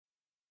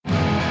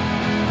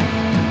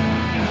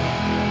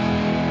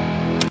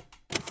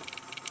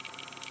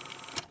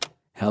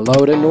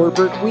Hello to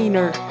Norbert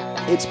Wiener.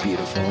 It's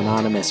Beautiful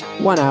Anonymous.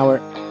 1 hour,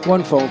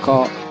 one phone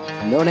call,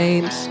 no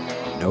names,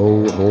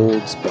 no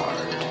holds barred.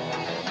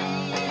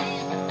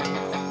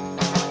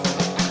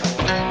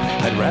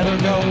 I'd rather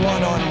go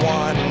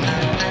one-on-one.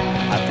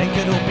 I think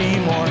it'll be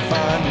more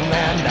fun,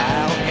 and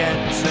I'll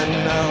get to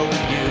know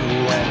you,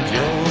 and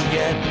you'll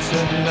get to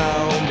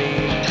know me.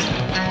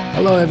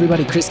 Hello,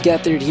 everybody. Chris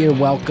Gethard here.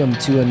 Welcome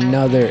to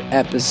another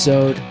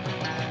episode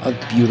of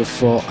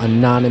Beautiful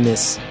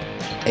Anonymous,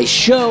 a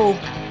show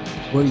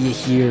where you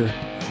hear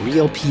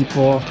real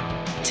people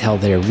tell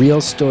their real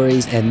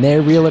stories and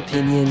their real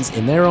opinions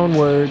in their own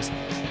words.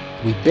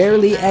 We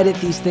barely edit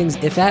these things,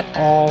 if at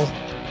all.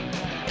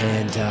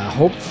 And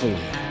hopefully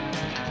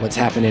what's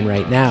happening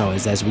right now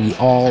is as we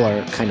all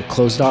are kind of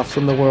closed off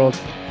from the world,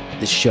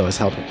 this show is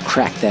helping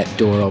crack that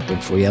door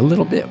open for you a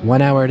little bit, 1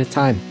 hour at a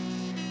time.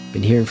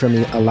 Been hearing from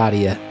a lot of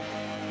you.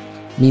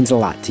 Means a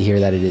lot to hear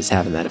that it is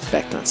having that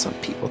effect on some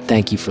people.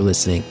 Thank you for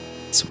listening,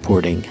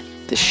 supporting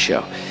this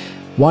show.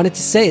 Wanted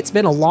to say it's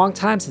been a long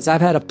time since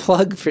I've had a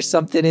plug for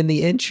something in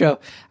the intro.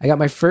 I got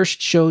my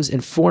first shows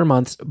in 4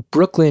 months.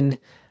 Brooklyn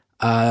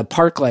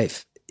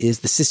Parklife is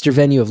the sister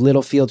venue of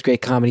Littlefield,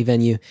 great comedy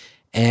venue.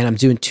 And I'm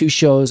doing 2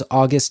 shows,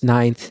 August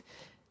 9th.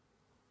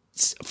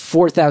 It's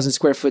 4,000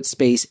 square foot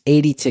space,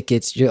 80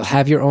 tickets. You'll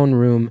have your own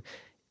room.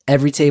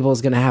 Every table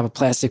is going to have a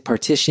plastic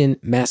partition.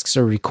 Masks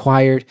are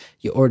required.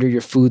 You order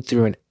your food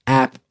through an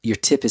app. Your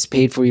tip is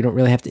paid for. You don't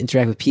really have to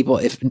interact with people.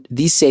 If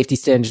these safety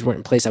standards weren't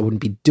in place, I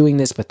wouldn't be doing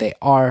this, but they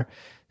are.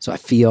 So I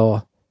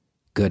feel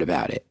good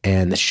about it.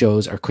 And the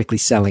shows are quickly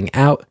selling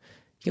out.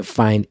 You'll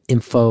find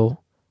info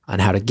on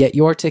how to get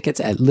your tickets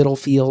at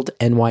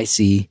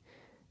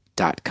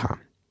littlefieldnyc.com.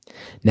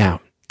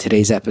 Now,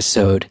 today's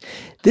episode,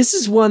 this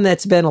is one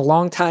that's been a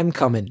long time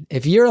coming.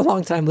 If you're a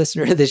long-time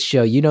listener to this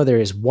show, you know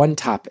there is one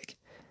topic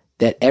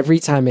that every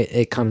time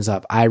it comes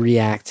up, I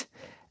react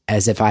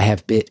as if I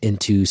have bit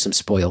into some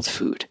spoiled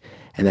food.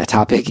 And that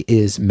topic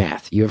is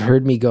math. You have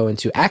heard me go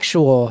into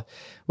actual,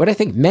 what I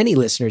think many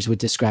listeners would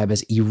describe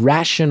as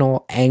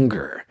irrational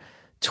anger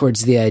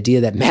towards the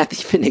idea that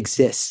math even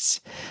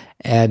exists.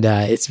 And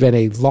it's been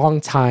a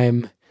long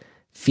time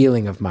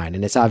feeling of mine.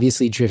 And it's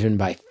obviously driven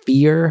by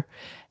fear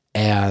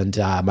and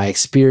my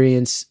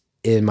experience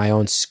in my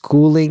own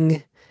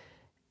schooling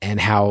and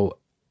how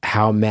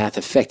math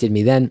affected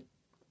me then.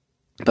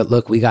 But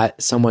look, we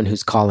got someone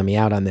who's calling me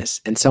out on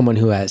this and someone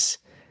who has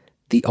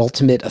the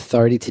ultimate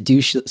authority to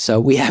do so.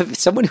 We have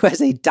someone who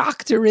has a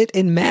doctorate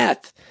in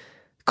math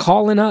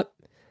calling up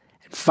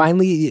and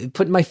finally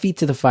putting my feet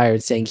to the fire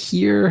and saying,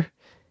 here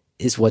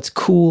is what's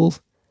cool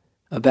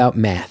about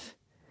math.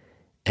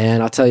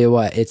 And I'll tell you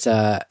what, it's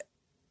a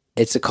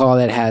call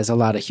that has a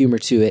lot of humor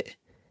to it.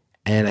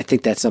 And I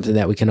think that's something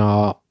that we can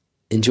all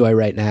enjoy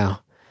right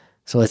now.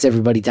 So let's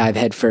everybody dive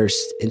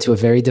headfirst into a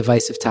very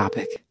divisive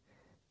topic,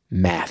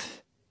 math.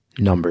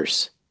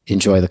 Numbers.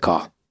 Enjoy the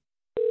call.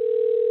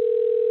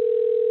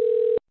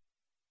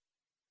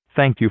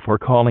 Thank you for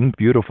calling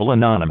Beautiful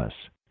Anonymous.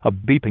 A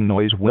beeping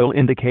noise will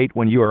indicate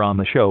when you are on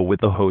the show with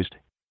the host.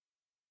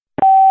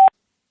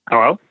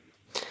 Hello?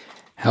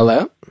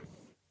 Hello?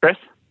 Chris?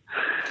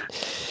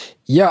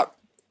 Yup.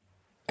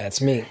 That's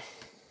me.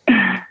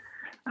 I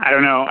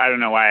don't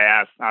know why I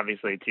asked,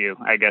 obviously, to you.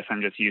 I guess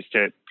I'm just used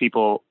to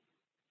people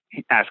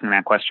asking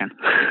that question.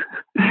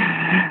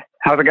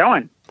 How's it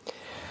going?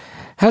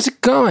 How's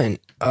it going?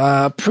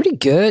 Pretty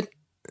good.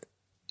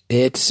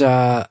 It's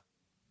weird,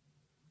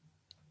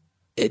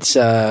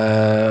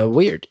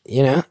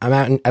 you know.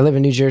 I live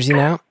in New Jersey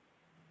now.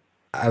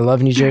 I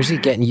love New Jersey,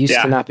 getting used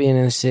to not being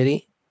in the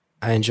city.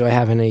 I enjoy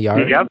having a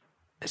yard. Yep.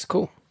 It's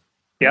cool.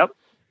 Yep.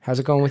 How's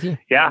it going with you?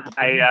 Yeah,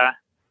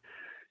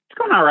 it's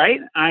going all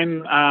right.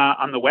 I'm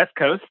on the West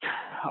Coast,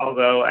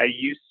 although I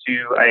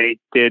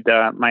did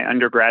my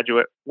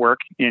undergraduate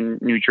work in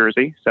New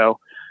Jersey, so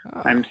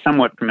I'm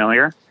somewhat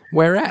familiar.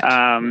 Where at?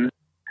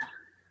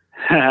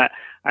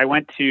 I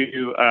went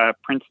to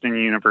Princeton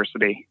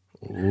University.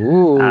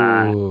 Ooh.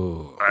 I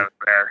was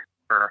there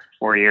for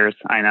 4 years.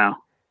 I know.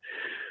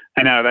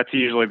 That's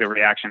usually the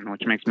reaction,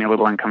 which makes me a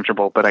little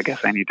uncomfortable, but I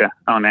guess I need to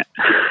own it.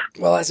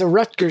 Well, as a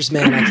Rutgers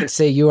man, I can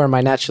say you are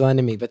my natural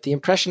enemy, but the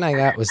impression I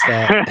got was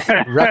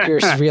that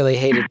Rutgers really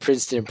hated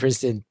Princeton, and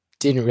Princeton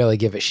didn't really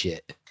give a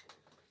shit.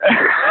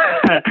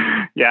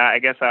 Yeah, I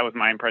guess that was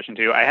my impression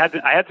too. I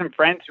had some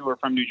friends who were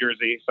from New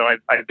Jersey, so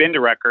I've been to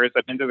Rutgers.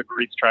 I've been to the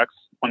Grease Trucks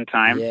one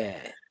time.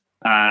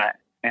 Yeah.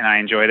 And I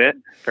enjoyed it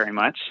very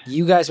much.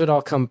 You guys would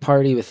all come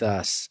party with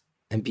us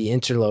and be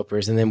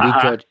interlopers, and then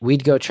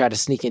we'd go try to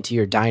sneak into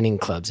your dining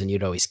clubs, and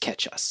you'd always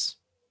catch us.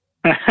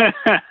 Yeah,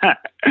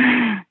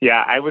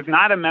 I was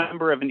not a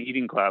member of an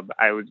eating club.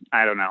 I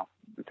don't know.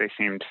 They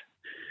seemed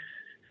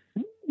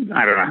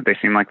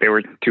like they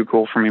were too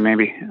cool for me,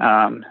 maybe.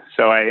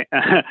 So I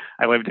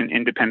lived an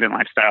independent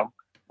lifestyle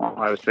while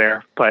I was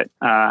there. But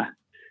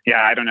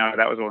yeah, I don't know.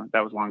 That was a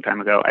long time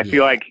ago. I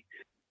feel like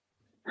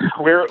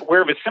we're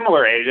of a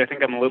similar age. I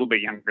think I'm a little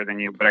bit younger than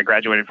you, but I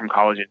graduated from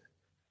college in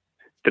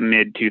the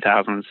mid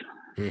 2000s.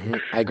 Mm-hmm.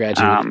 I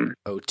graduated in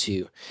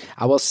 2002.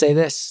 I will say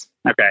this.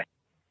 Okay.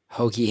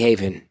 Hoagie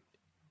Haven,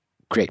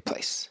 great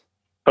place.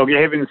 Hoagie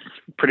Haven's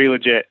pretty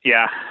legit.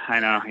 Yeah, I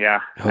know. Yeah,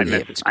 I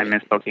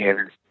miss Hoagie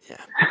Haven.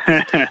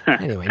 Yeah.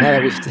 Anyway,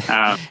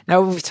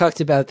 now we've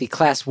talked about the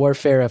class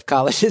warfare of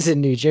colleges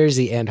in New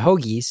Jersey and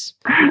hoagies.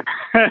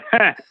 What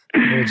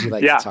would you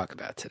like to talk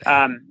about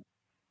today?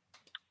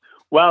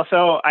 Well,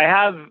 so I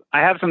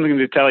have something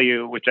to tell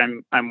you, which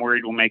I'm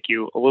worried will make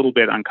you a little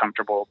bit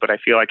uncomfortable, but I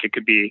feel like it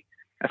could be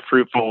a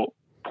fruitful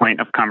point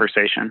of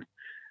conversation.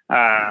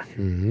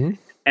 And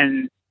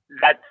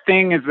that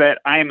thing is that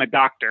I am a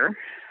doctor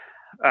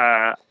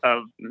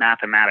of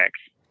mathematics.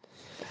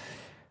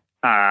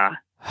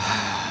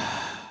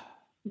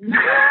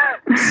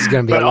 This is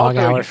going to be a long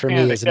hour for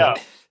me, isn't it?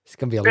 It's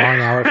going to be a long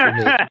hour for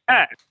me.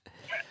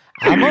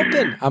 I'm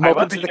open. I'm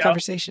open to the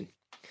conversation.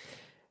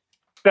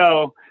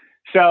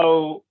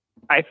 So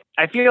I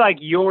feel like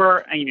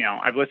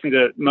I've listened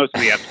to most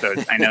of the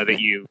episodes. I know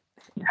that you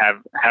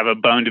have a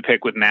bone to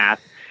pick with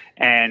math.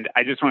 And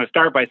I just want to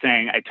start by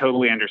saying I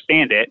totally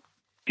understand it,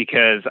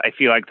 because I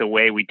feel like the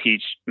way we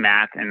teach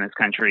math in this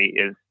country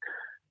is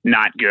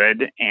not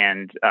good.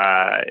 And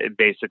it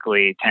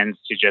basically tends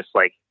to just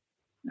like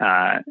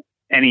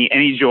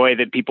any joy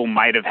that people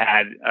might have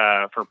had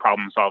for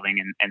problem solving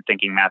and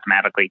thinking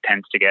mathematically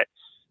tends to get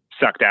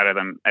sucked out of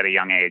them at a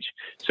young age.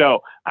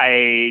 So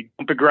I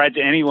don't begrudge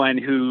anyone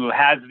who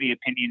has the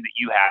opinion that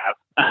you have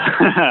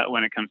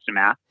when it comes to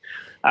math.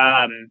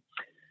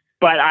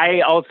 But I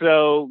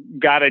also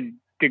got a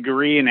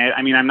degree in it.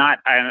 I mean, I'm not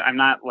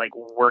like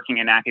working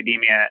in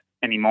academia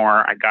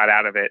anymore. I got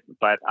out of it,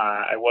 but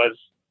I was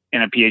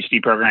in a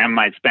PhD program.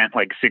 I spent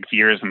like 6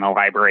 years in the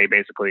library,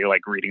 basically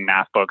like reading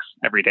math books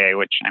every day,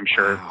 which I'm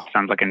sure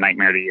sounds like a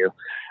nightmare to you.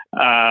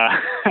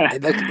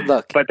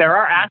 Look, but there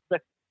are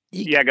aspects.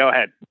 Yeah, go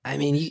ahead. I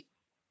mean,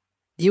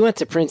 you went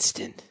to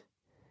Princeton.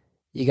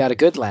 You got a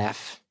good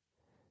laugh.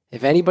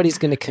 If anybody's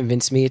going to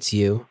convince me, it's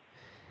you.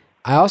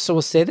 I also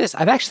will say this.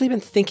 I've actually been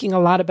thinking a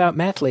lot about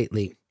math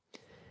lately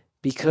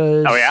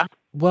because,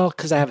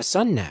 because I have a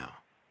son now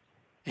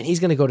and he's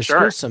going to go to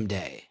school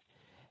someday.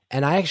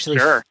 And I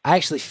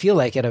actually feel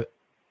like at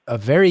a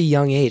very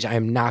young age, I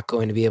am not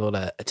going to be able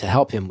to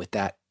help him with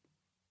that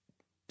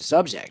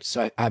subject.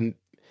 So I'm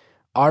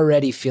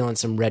already feeling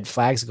some red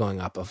flags going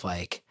up of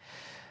like,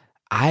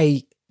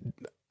 I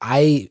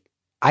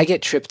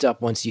get tripped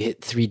up once you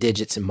hit 3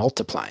 digits in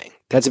multiplying.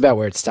 That's about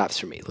where it stops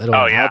for me, let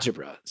alone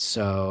algebra.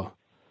 So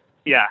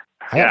I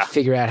got to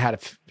figure out how to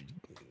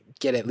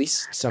get at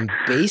least some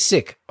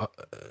basic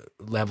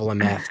level of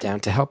math down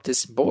to help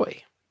this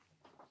boy.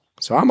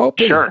 So I'm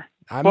open. Sure.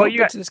 I'm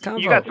open to this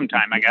convo. You got some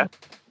time, I guess.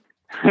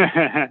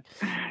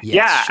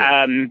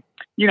 Sure.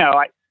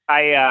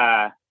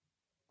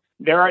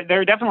 There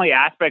are definitely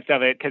aspects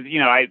of it because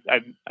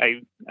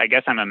I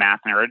guess I'm a math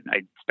nerd.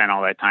 I spent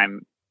all that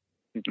time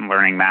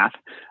learning math,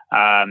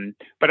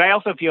 but I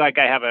also feel like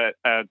I have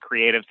a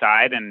creative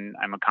side, and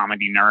I'm a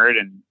comedy nerd,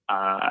 and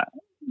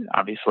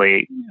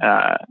obviously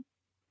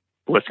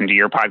listen to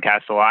your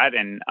podcast a lot.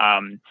 And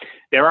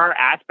there are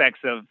aspects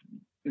of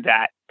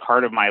that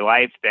part of my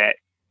life that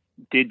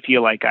did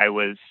feel like I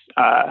was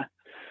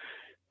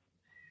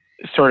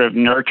sort of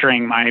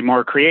nurturing my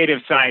more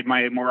creative side,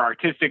 my more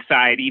artistic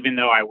side, even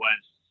though I was,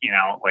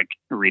 like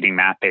reading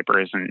math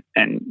papers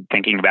and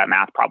thinking about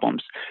math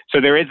problems. So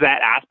there is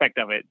that aspect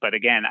of it. But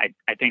again,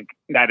 I think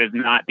that is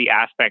not the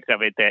aspect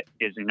of it that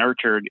is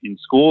nurtured in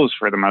schools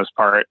for the most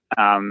part.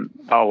 A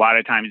lot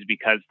of times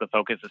because the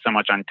focus is so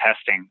much on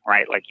testing,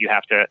 right? Like you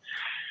have to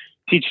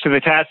teach to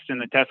the test,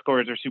 and the test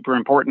scores are super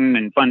important,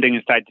 and funding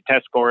is tied to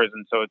test scores.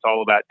 And so it's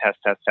all about test,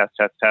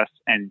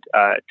 and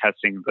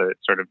testing the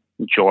sort of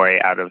joy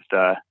out of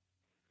the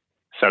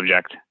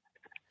subject,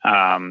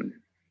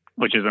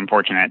 which is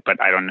unfortunate, but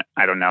I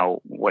don't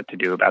know what to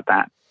do about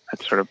that.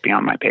 That's sort of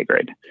beyond my pay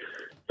grade.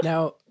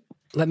 Now,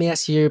 let me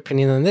ask you your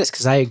opinion on this,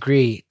 because I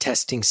agree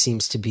testing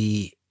seems to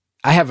be...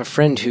 I have a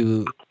friend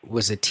who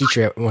was a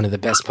teacher at one of the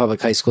best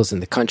public high schools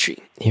in the country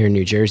here in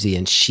New Jersey,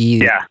 and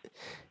she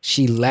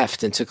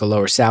left and took a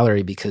lower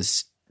salary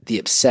because the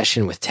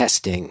obsession with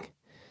testing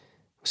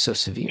was so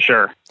severe.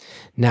 Sure.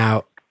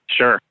 Now,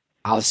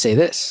 I'll say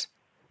this.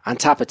 On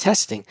top of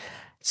testing,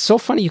 it's so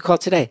funny you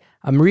called today.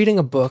 I'm reading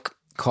a book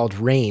called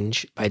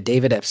Range by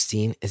David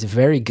Epstein. It's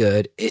very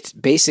good. It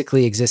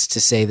basically exists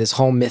to say this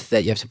whole myth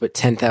that you have to put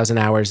 10,000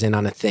 hours in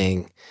on a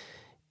thing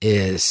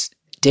is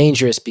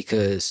dangerous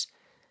because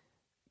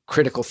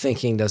critical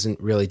thinking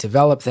doesn't really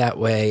develop that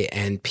way,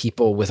 and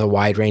people with a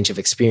wide range of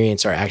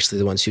experience are actually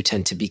the ones who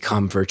tend to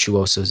become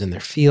virtuosos in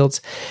their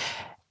fields.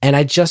 And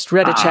I just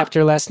read a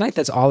chapter last night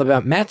that's all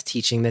about math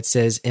teaching that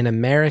says in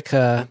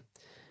America,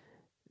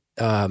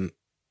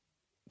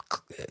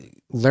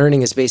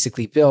 learning is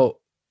basically built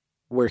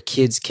where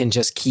kids can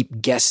just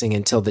keep guessing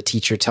until the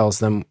teacher tells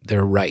them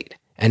they're right.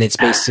 And it's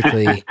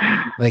basically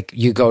like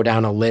you go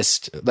down a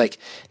list, like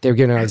they're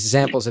giving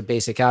examples of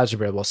basic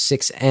algebra. Well,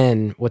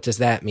 6n, what does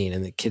that mean?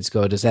 And the kids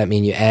go, does that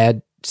mean you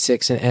add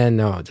 6 and n?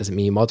 No, it doesn't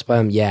mean you multiply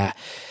them. Yeah.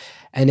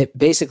 And it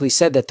basically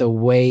said that the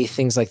way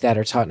things like that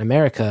are taught in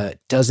America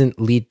doesn't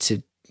lead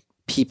to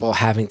people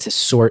having to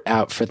sort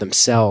out for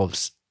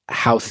themselves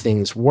how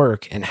things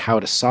work and how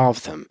to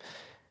solve them,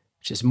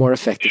 which is more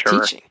effective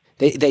teaching.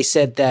 They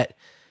said that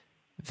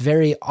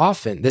very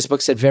often, this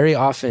book said very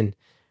often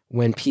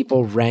when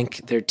people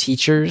rank their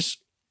teachers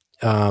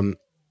in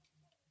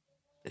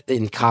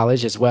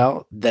college as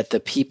well, that the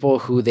people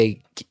who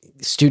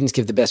students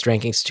give the best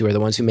rankings to are the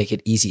ones who make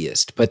it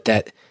easiest, but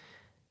that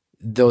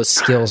those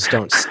skills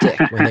don't stick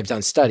when they've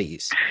done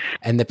studies.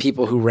 And the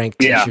people who rank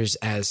teachers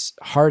as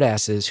hard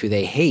asses who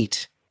they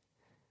hate,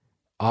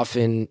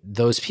 often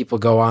those people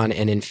go on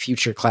and in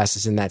future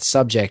classes in that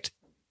subject,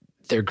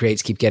 their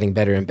grades keep getting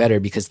better and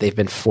better because they've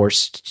been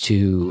forced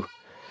to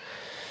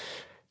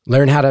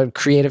learn how to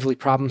creatively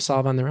problem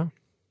solve on their own.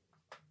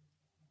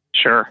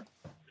 Sure.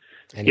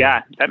 Anyway,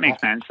 yeah, that makes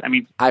sense. I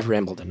mean, I've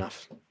rambled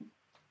enough.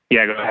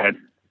 Yeah, go ahead.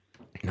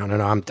 No,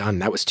 I'm done.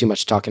 That was too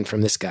much talking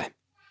from this guy.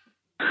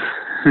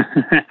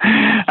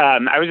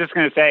 I was just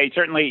going to say,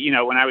 certainly, you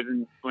know, when I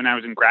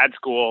was in grad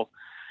school,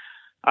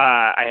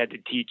 I had to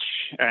teach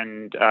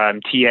and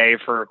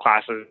TA for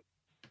classes.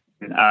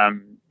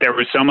 There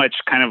was so much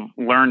kind of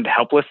learned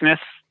helplessness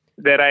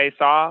that I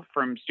saw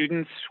from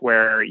students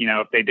where, you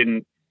know, if they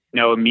didn't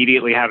know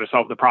immediately how to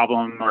solve the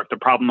problem, or if the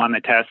problem on the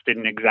test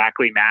didn't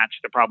exactly match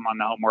the problem on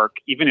the homework,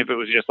 even if it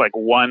was just like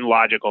one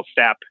logical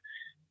step,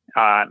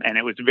 and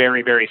it was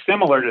very, very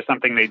similar to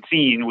something they'd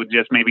seen with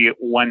just maybe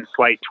one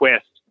slight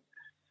twist.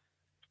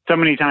 So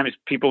many times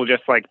people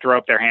just like throw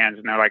up their hands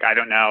and they're like, I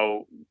don't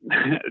know,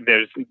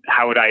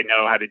 how would I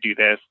know how to do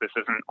this? This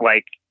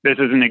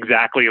isn't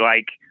exactly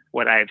like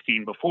what I have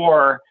seen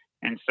before.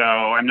 And so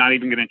I'm not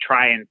even going to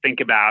try and think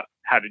about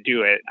how to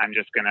do it. I'm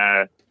just going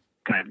to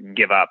kind of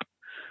give up.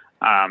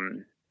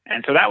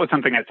 And so that was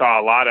something I saw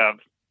a lot of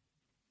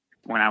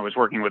when I was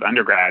working with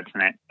undergrads,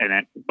 and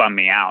it bummed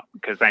me out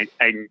because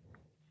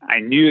I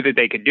knew that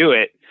they could do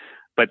it,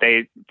 but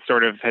they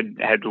sort of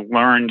had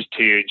learned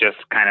to just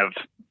kind of,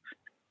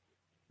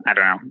 I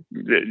don't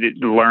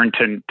know, learn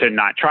to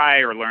not try,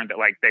 or learn that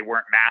like they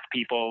weren't math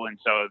people. And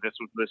so this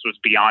was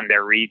beyond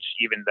their reach,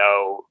 even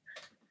though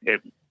it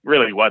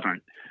really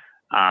wasn't.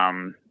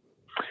 And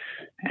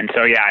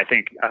so, yeah, I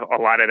think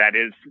a lot of that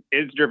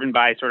is driven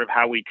by sort of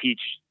how we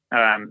teach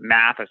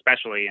math,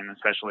 especially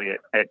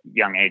at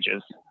young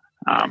ages.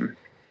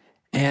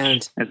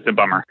 And it's a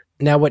bummer.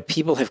 Now, what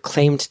people have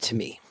claimed to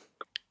me,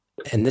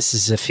 and this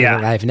is a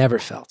feeling I've never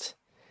felt,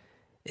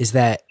 is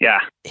that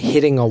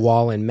hitting a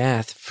wall in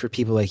math for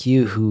people like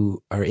you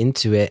who are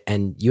into it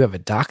and you have a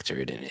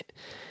doctorate in it,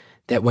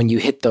 that when you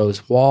hit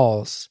those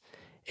walls,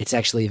 it's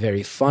actually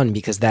very fun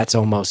because that's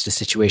almost a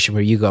situation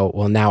where you go,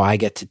 well, now I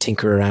get to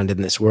tinker around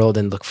in this world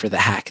and look for the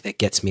hack that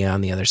gets me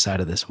on the other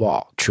side of this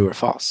wall. True or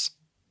false?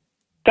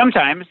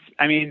 Sometimes.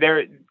 I mean,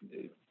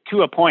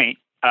 to a point,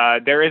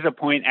 there is a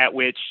point at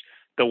which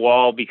the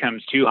wall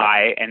becomes too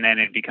high and then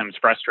it becomes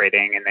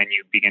frustrating, and then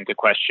you begin to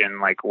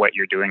question like what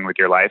you're doing with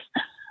your life.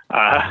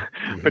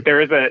 But there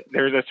is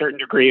a certain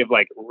degree of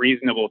like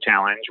reasonable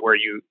challenge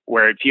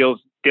where it feels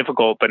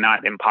difficult but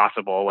not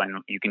impossible,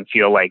 and you can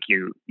feel like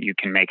you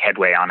can make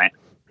headway on it.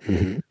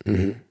 Mm-hmm.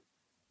 Mm-hmm.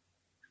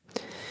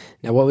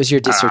 Now, what was your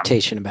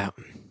dissertation about?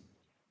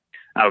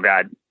 Oh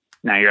God,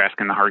 now you're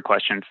asking the hard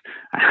questions.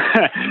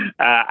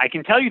 I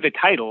can tell you the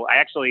title.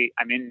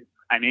 I'm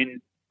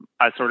in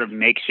a sort of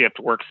makeshift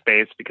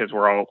workspace because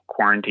we're all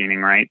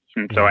quarantining, right?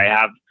 And so I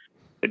have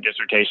the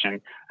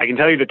dissertation. I can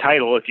tell you the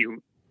title if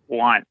you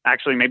want.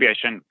 Actually, maybe I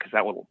shouldn't, because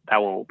that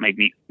will make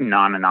me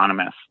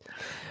non-anonymous.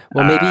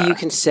 Well, maybe you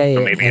can say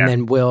it, and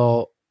then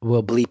we'll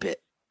bleep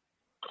it,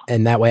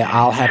 and that way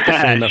I'll have the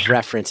frame of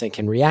reference and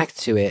can react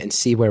to it and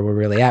see where we're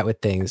really at with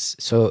things.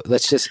 So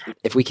let's just,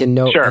 if we can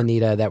note,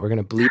 Anita, that we're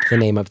going to bleep the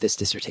name of this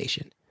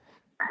dissertation.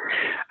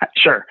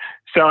 Sure.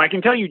 So I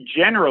can tell you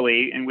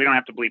generally, and we don't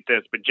have to bleep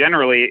this, but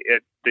generally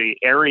the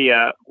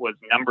area was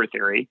number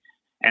theory,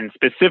 and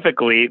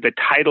specifically the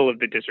title of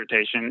the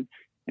dissertation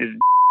is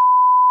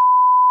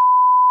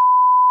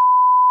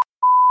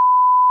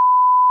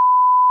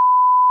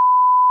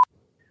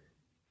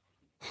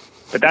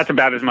but that's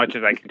about as much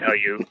as I can tell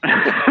you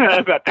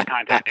about the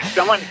content. If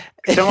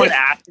someone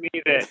asked me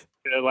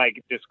to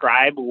like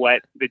describe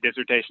what the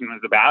dissertation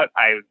was about,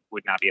 I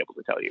would not be able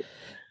to tell you.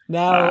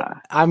 Now,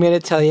 I'm going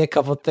to tell you a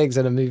couple of things,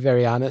 and I'm going to be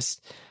very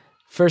honest.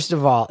 First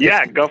of all,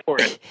 go for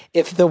it.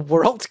 If the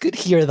world could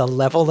hear the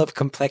level of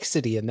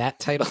complexity in that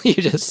title you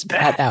just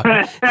spat out,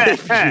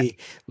 they'd be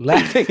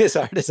laughing as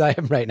hard as I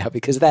am right now,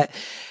 because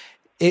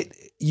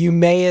you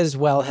may as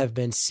well have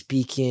been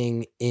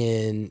speaking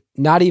in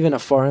not even a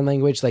foreign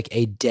language, like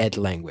a dead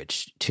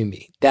language to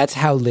me. That's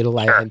how little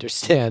I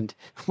understand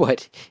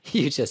what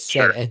you just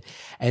said. Sure.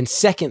 And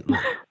secondly,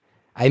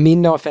 I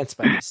mean no offense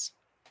by this.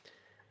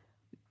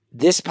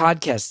 This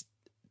podcast,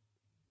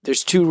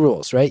 there's two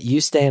rules, right?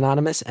 You stay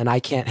anonymous and I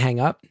can't hang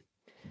up.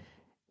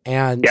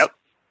 And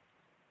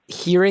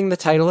hearing the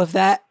title of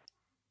that,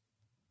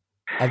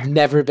 I've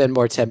never been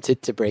more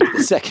tempted to break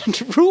the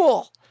second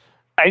rule.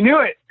 I knew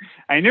it.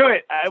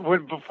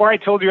 Before I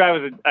told you I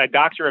was a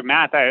doctor of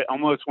math, I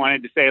almost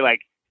wanted to say,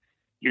 like,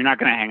 you're not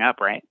going to hang up,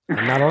 right?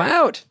 I'm not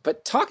allowed,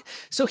 but talk.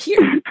 So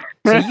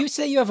you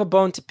say you have a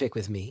bone to pick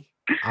with me.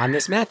 on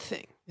this math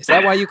thing. Is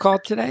that why you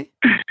called today?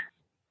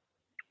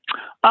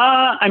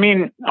 I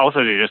mean,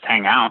 also to just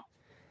hang out.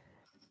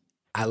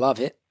 I love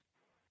it.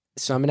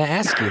 So I'm going to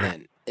ask you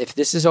then, if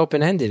this is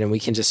open-ended and we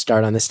can just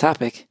start on this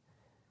topic.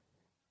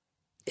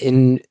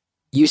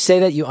 You say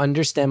that you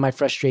understand my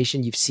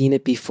frustration. You've seen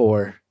it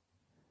before.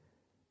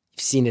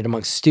 You've seen it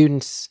amongst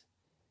students.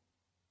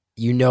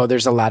 You know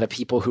there's a lot of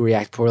people who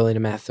react poorly to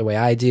math the way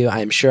I do. I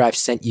am sure I've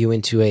sent you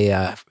into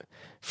a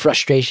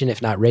frustration,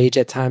 if not rage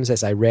at times,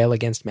 as I rail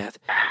against math.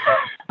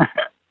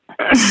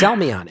 Sell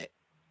me on it.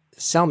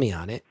 Sell me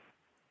on it.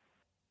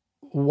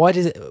 What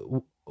is it?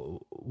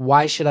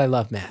 Why should I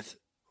love math?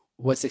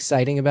 What's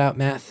exciting about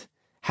math?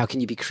 How can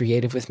you be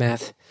creative with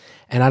math?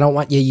 And I don't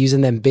want you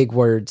using them big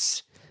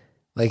words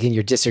like in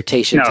your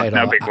dissertation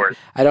title. No big words.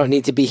 I don't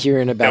need to be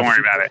hearing about, don't worry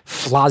about it.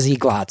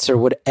 Flossiglots or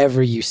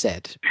whatever you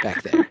said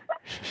back there.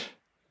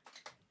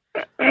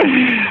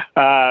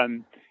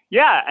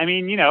 Yeah, I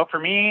mean, for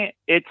me,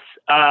 it's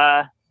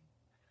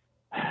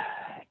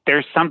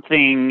there's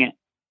something.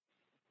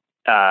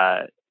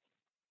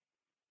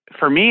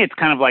 For me, it's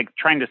kind of like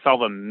trying to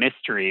solve a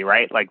mystery,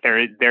 right? Like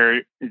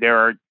there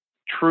are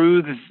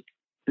truths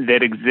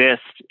that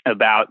exist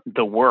about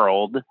the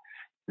world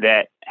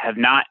that have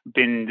not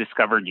been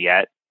discovered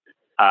yet.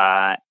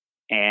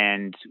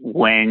 And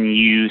when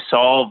you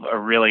solve a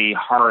really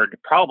hard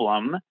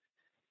problem,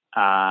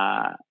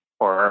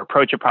 or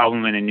approach a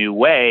problem in a new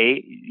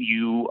way,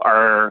 you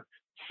are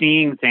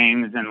seeing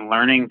things and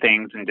learning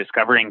things and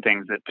discovering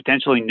things that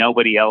potentially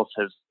nobody else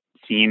has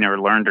seen or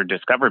learned or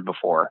discovered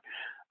before.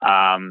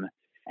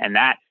 And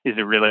that is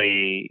a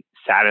really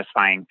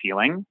satisfying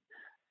feeling.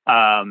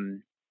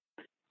 And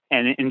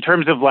in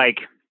terms of I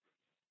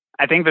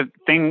think the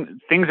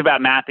things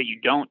about math that you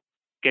don't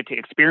get to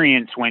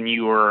experience when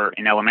you were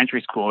in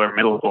elementary school or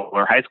middle school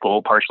or high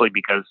school, partially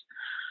because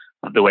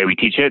of the way we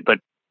teach it, but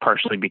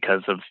partially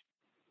because of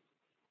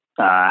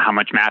how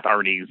much math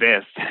already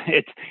exists.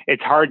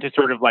 It's hard to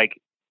sort of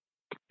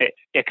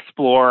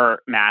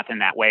explore math in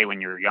that way when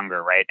you're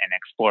younger, right? And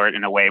explore it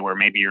in a way where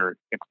maybe you're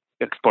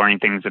exploring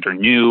things that are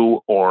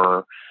new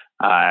or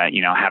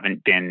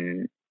haven't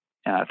been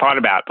thought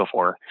about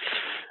before.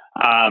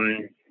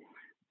 And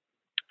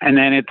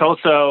then it's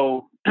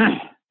also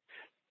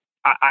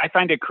I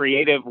find it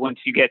creative once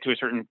you get to a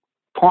certain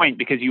point,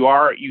 because you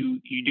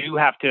do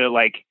have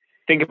to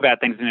think about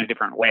things in a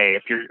different way.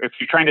 If you're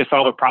trying to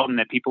solve a problem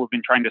that people have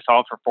been trying to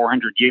solve for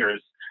 400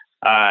 years,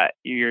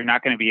 you're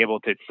not going to be able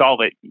to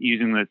solve it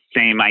using the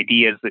same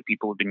ideas that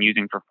people have been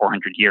using for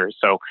 400 years.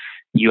 So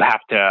you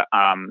have to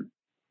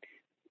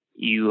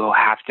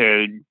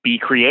be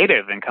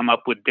creative and come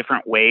up with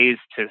different ways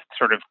to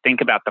sort of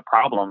think about the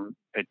problem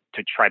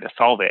to try to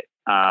solve it.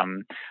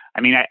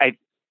 I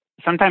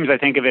sometimes I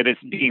think of it as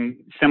being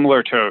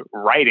similar to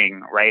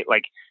writing, right?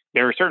 Like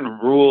there are certain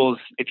rules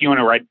if you want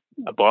to write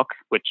a book,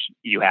 which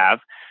you have,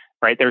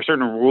 right? There are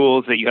certain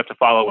rules that you have to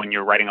follow when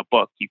you're writing a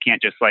book. You can't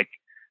just type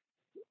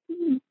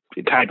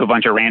a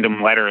bunch of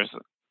random letters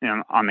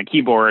on the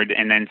keyboard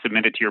and then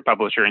submit it to your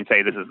publisher and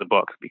say, this is the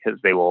book, because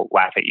they will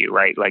laugh at you,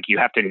 right? Like you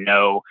have to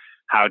know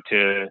how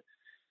to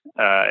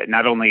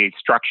not only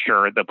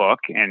structure the book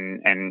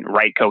and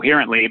write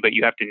coherently, but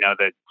you have to know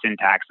the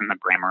syntax and the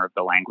grammar of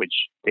the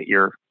language that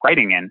you're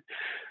writing in.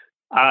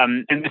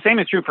 And the same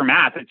is true for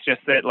math. It's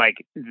just that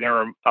there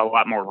are a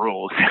lot more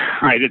rules,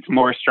 right? It's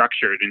more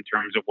structured in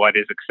terms of what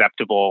is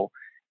acceptable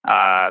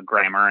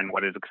grammar and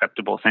what is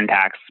acceptable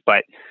syntax.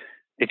 But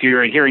if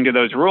you're adhering to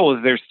those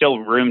rules, there's still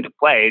room to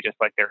play, just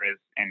like there is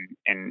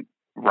in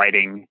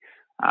writing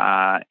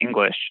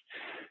English.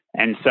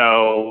 And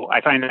so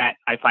I find that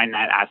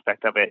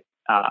aspect of it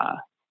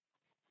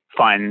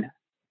fun,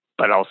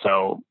 but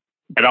also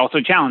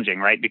challenging,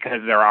 right?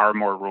 Because there are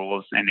more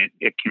rules, and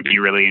it can be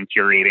really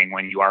infuriating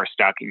when you are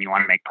stuck and you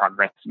want to make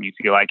progress and you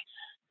feel like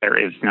there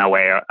is no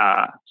way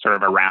sort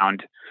of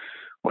around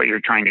what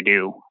you're trying to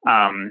do.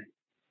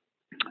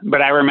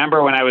 But I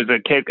remember when I was a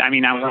kid, I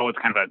was always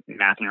kind of a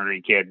math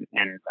nerdy kid.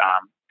 And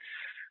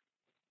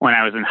when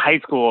I was in high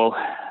school,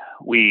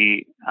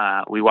 we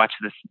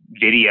watched this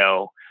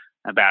video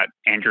about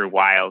Andrew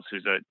Wiles,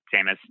 who's a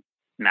famous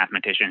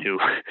mathematician who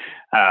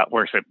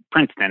works at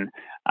Princeton.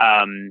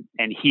 And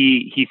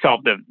he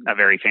solved a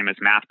very famous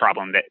math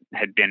problem that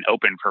had been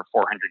open for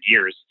 400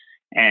 years.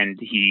 And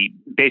he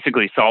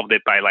basically solved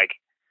it by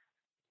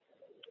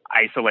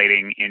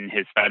isolating in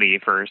his study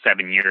for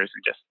 7 years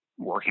and just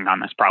working on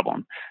this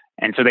problem.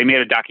 And so they made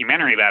a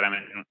documentary about him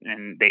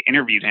and they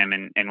interviewed him.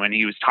 And when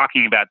he was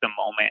talking about the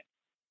moment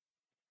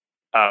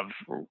of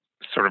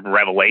sort of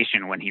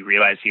revelation, when he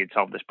realized he had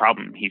solved this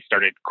problem, he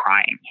started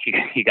crying.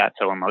 He got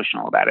so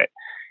emotional about it.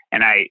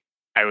 And I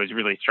was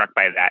really struck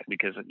by that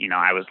because,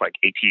 I was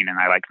 18 and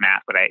I liked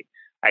math, but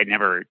I'd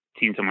never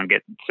seen someone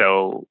get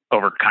so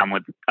overcome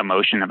with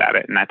emotion about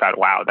it. And I thought,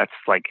 wow, that's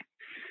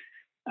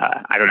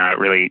I don't know, it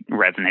really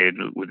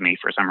resonated with me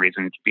for some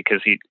reason,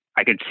 because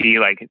I could see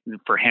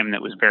for him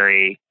that was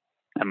very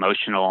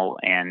emotional,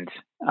 and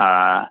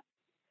for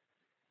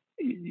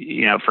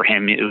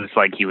him it was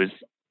like he was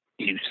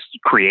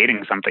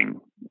creating something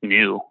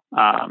new.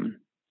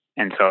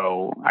 And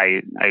so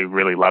I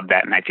really loved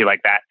that. And I feel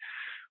like that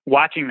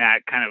watching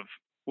that kind of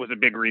was a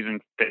big reason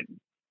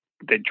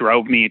that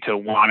drove me to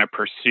want to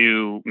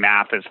pursue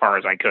math as far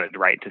as I could,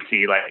 right? To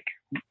see like,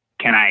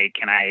 can I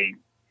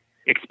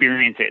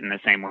experience it in the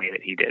same way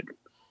that he did?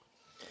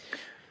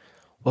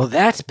 Well,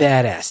 that's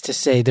badass to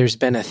say there's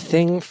been a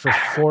thing for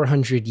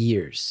 400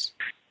 years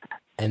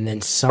and then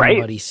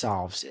somebody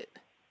solves it.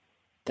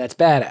 That's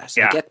badass.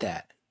 Yeah. I get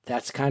that.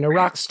 That's kind of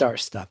rock star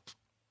stuff.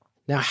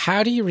 Now,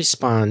 how do you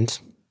respond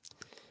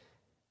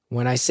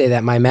when I say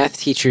that my math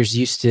teachers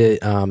used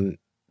to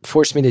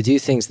force me to do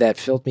things that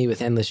filled me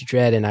with endless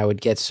dread, and I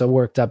would get so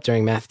worked up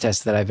during math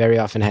tests that I very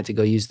often had to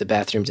go use the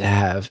bathroom to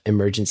have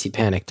emergency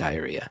panic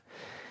diarrhea?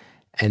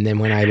 And then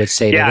when I would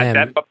say to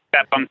them...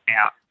 that bums me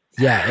out.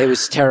 Yeah, it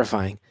was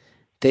terrifying.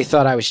 They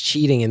thought I was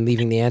cheating and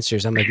leaving the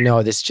answers. I'm like,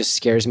 no, this just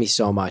scares me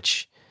so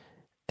much.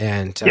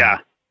 And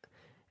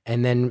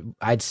and then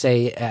I'd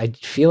say, I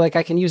feel like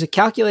I can use a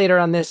calculator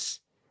on this.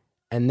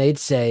 And they'd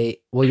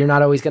say, well, you're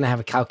not always going to have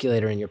a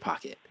calculator in your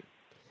pocket.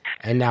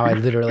 And now I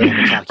literally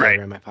have a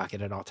calculator in my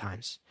pocket at all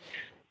times.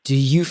 Do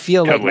you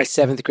feel like my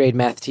 7th grade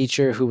math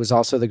teacher, who was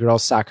also the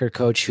girls' soccer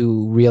coach,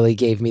 who really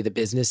gave me the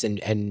business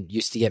and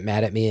used to get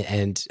mad at me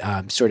and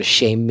sort of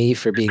shame me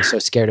for being so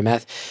scared of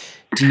math,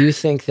 do you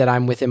think that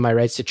I'm within my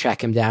rights to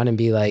track him down and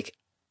be like,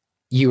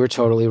 you were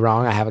totally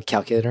wrong, I have a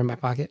calculator in my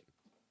pocket?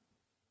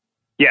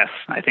 Yes,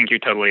 I think you're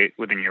totally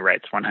within your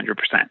rights,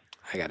 100%.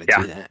 I got to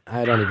do that.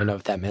 I don't even know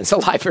if that man's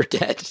alive or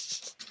dead.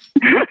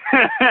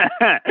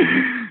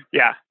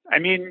 Yeah. I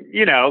mean,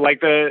 you know,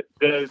 like the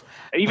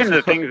even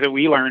the things that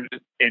we learned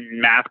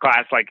in math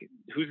class, like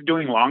who's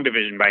doing long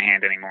division by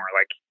hand anymore?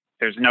 Like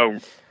there's no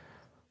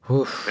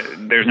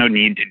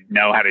need to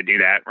know how to do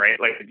that, right?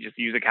 Like just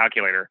use a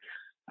calculator.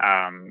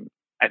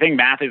 I think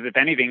math is, if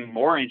anything,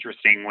 more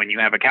interesting when you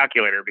have a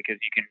calculator, because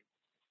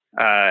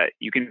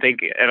you can think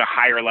at a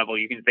higher level.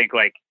 You can think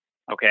like,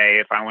 okay,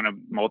 if I want to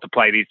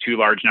multiply these two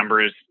large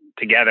numbers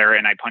together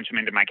and I punch them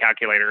into my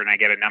calculator and I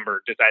get a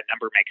number, does that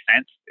number make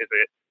sense?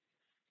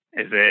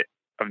 Is it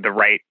of the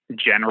right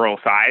general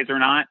size or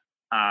not?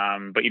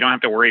 But you don't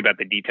have to worry about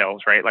the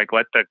details, right? Like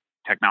let the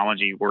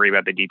technology worry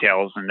about the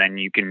details, and then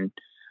you can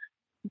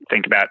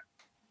think about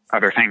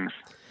other things.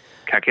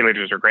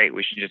 Calculators are great.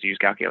 We should just use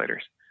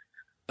calculators.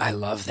 I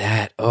love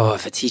that. Oh,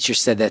 if a teacher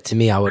said that to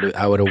me, I would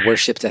have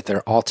worshipped at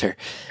their altar.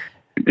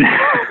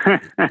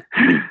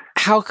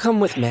 How come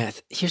with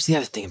math? Here's the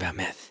other thing about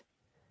math.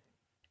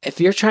 If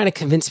you're trying to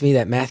convince me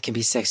that math can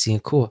be sexy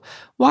and cool,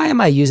 why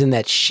am I using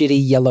that shitty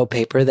yellow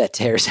paper that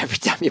tears every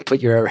time you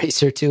put your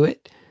eraser to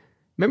it?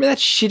 Remember that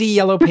shitty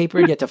yellow paper?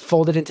 You have to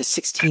fold it into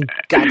 16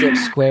 goddamn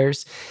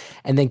squares.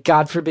 And then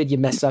God forbid you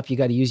mess up, you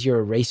got to use your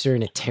eraser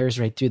and it tears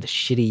right through the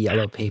shitty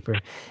yellow paper.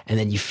 And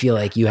then you feel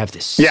like you have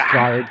this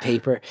scarred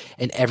paper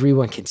and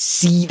everyone can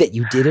see that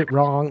you did it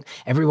wrong.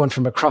 Everyone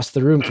from across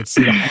the room can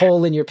see the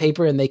hole in your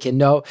paper and they can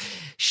know,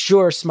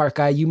 sure, smart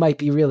guy, you might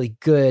be really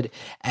good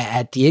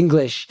at the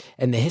English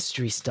and the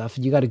history stuff.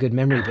 And you got a good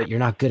memory, but you're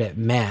not good at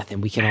math,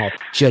 and we can all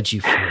judge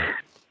you for it.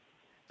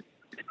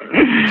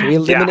 Can we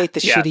eliminate the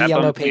shitty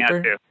yellow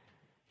paper?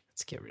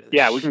 Let's get rid of that.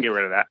 Yeah, we can get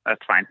rid of that.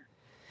 That's fine.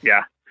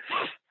 Yeah.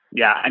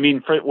 Yeah. I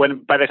mean,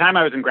 by the time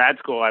I was in grad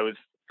school, I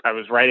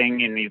was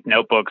writing in these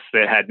notebooks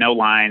that had no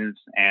lines,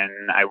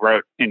 and I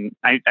wrote in,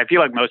 I feel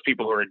like most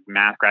people who are in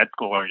math grad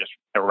school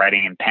are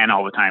writing in pen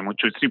all the time, which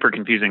was super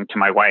confusing to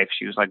my wife.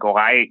 She was like, well,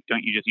 why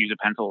don't you just use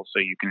a pencil so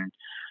you can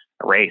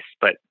erase?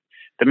 But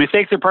the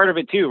mistakes are part of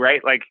it too,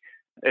 right? Like,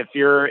 if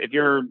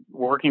you're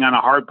working on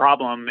a hard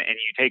problem and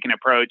you take an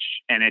approach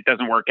and it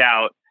doesn't work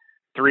out,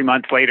 3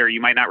 months later,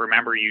 you might not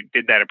remember you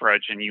did that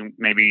approach, and you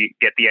maybe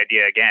get the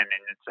idea again.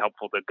 And it's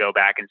helpful to go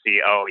back and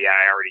see, oh yeah,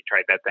 I already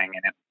tried that thing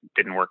and it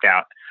didn't work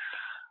out.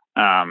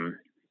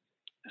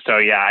 So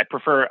yeah, I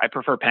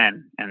prefer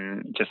pen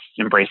and just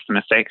embrace the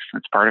mistakes.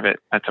 That's part of it.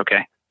 That's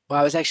okay. Well,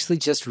 I was actually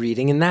just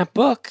reading in that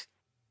book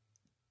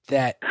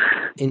that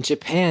in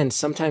Japan,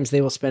 sometimes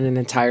they will spend an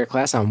entire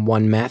class on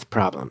one math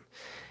problem.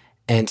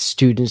 And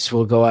students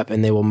will go up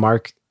and they will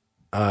mark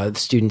the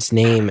student's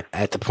name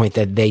at the point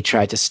that they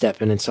tried to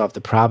step in and solve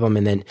the problem.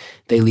 And then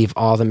they leave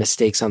all the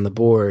mistakes on the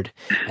board.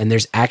 And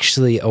there's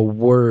actually a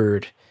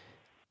word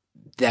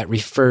that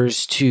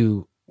refers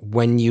to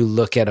when you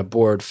look at a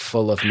board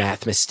full of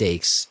math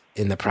mistakes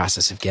in the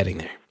process of getting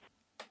there.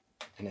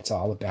 And it's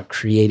all about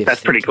creative That's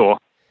thinking. Pretty cool.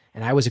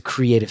 And I was a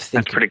creative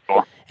thinker. That's pretty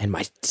cool. And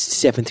my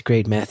 7th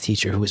grade math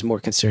teacher, who was more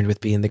concerned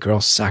with being the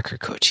girls' soccer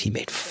coach, he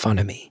made fun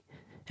of me.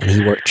 And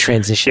he wore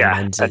transition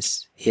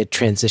lenses. He had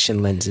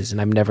transition lenses,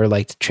 and I've never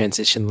liked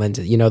transition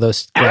lenses. You know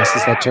those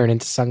glasses that turn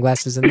into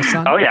sunglasses in the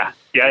sun? Oh, yeah.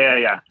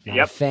 Yeah. Not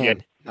a fan.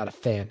 Yep. Not a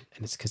fan.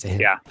 And it's because of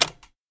him. Yeah.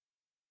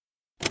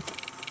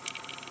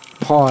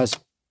 Pause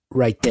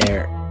right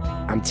there.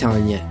 I'm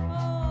telling you,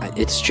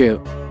 it's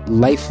true.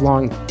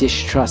 Lifelong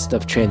distrust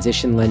of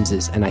transition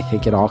lenses, and I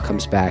think it all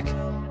comes back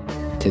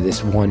to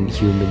this one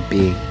human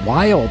being.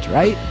 Wild,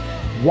 right?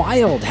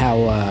 Wild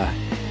how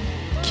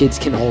kids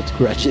can hold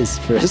grudges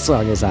for as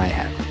long as I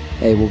have.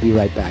 Hey, we'll be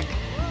right back.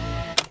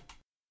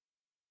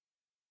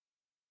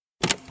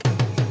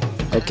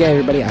 Okay,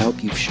 everybody, I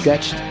hope you've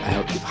stretched. I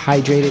hope you've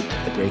hydrated.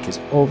 The break is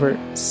over.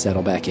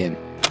 Settle back in.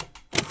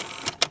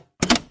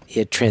 He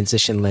had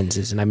transition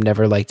lenses, and I've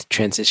never liked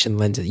transition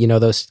lenses. You know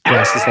those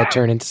glasses that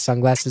turn into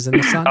sunglasses in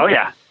the sun? Oh,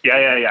 yeah.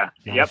 Yeah.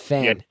 Not Yep. a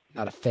fan. Yep.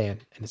 Not a fan.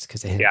 And it's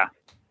because of him.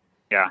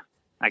 Yeah.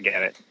 I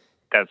get it.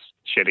 That's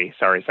shitty.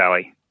 Sorry,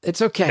 Sally,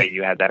 It's okay. that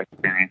you had that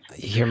experience.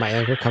 You hear my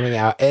anger coming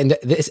out. And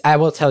this, I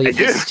will tell you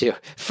this too.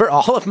 For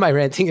all of my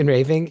ranting and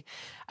raving,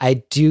 I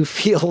do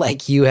feel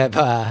like you have,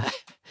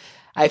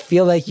 I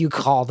feel like you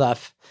called up,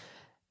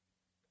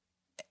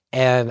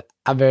 and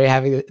I'm very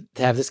happy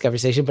to have this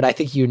conversation, but I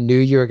think you knew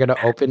you were going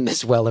to open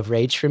this well of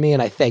rage for me,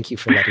 and I thank you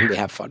for letting me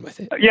have fun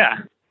with it. Yeah.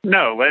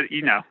 No,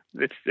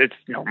 it's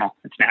normal.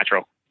 It's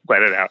natural.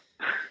 Let it out.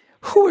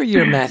 Who are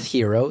your math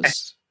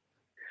heroes?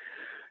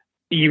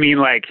 You mean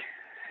like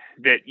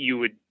that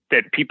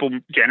that people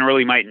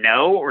generally might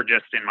know, or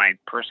just in my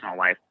personal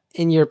life?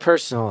 In your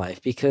personal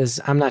life, because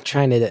I'm not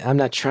trying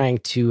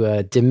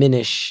to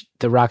diminish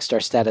the rock star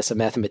status of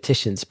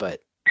mathematicians,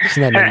 but there's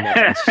not many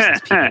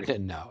mathematicians people are going to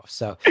know.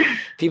 So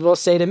people will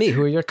say to me,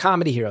 who are your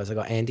comedy heroes? I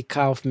go, Andy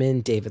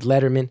Kaufman, David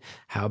Letterman.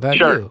 How about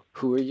you?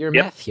 Who are your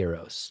math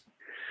heroes?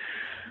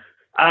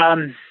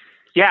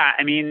 Yeah,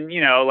 I mean,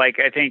 I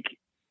think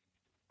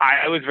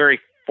I was very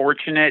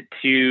fortunate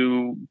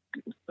to,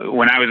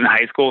 when I was in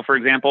high school, for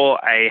example,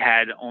 I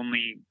had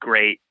only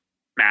great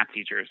math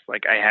teachers.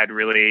 Like, I had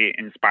really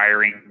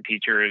inspiring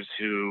teachers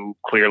who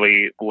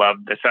clearly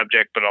loved the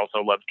subject, but also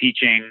loved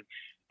teaching.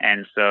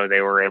 And so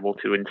they were able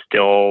to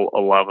instill a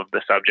love of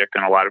the subject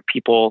in a lot of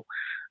people.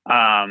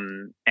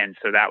 And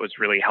so that was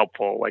really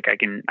helpful. Like, I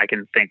can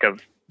think of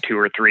 2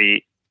 or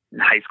 3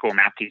 high school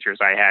math teachers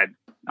I had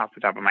off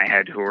the top of my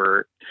head who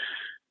were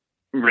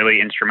really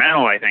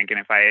instrumental, I think. And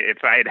if I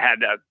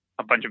had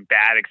a bunch of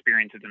bad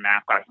experiences in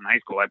math class in high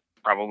school, I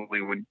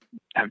probably would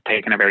have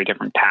taken a very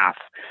different path.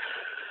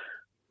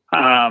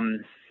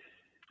 And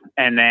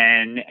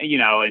then,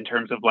 in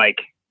terms of like,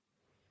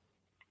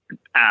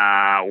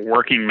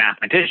 working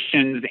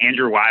mathematicians,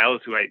 Andrew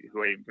Wiles, who I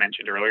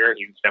mentioned earlier,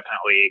 he was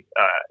definitely,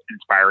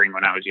 inspiring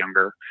when I was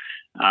younger.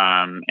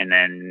 And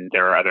then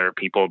there are other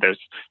people. There's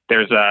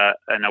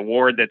an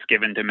award that's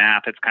given to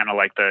math. It's kind of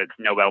like the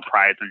Nobel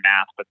Prize in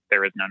math, but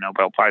there is no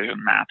Nobel Prize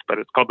in math, but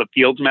it's called the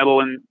Fields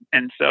Medal.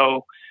 And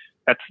so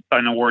that's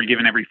an award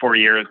given every 4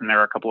 years. And there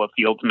are a couple of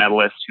Fields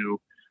medalists who,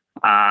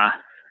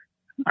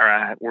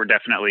 were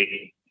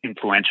definitely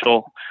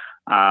influential.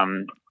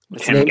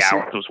 Tim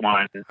Gowers was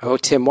one. Oh,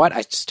 Tim what?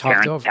 I just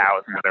talked Terrence over. Tao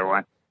is another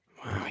one.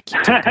 Wow, I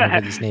keep talking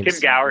over these names.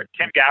 Tim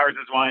Gowers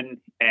is one,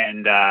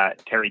 and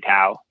Terry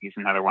Tao, he's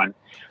another one.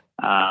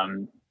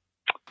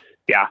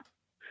 Yeah.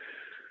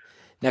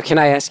 Now, can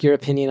I ask your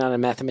opinion on a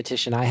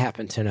mathematician I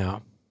happen to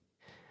know?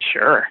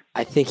 Sure.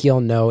 I think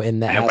you'll know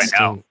in the I know.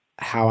 asking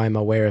how I'm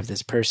aware of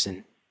this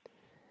person.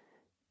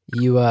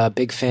 You a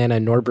big fan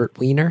of Norbert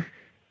Wiener?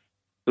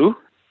 Who?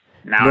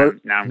 Now I'm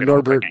going to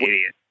look like an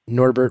idiot.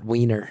 Norbert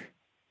Wiener.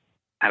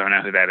 I don't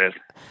know who that is.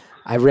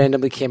 I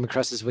randomly came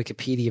across his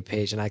Wikipedia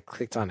page and I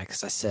clicked on it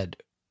because I said,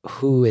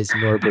 who is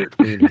Norbert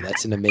Wiener?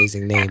 That's an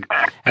amazing name.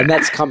 And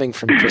that's coming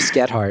from Chris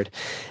Gethard.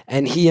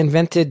 And he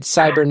invented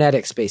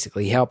cybernetics,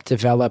 basically. He helped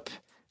develop,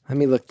 let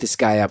me look this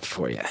guy up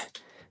for you.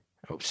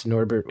 Oops,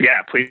 Norbert.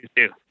 Yeah, please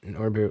do.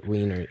 Norbert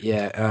Wiener.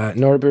 Yeah,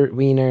 Norbert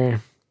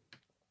Wiener,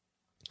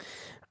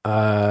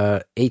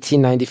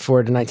 1894 to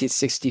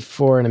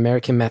 1964, an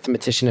American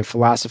mathematician and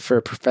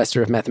philosopher,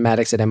 professor of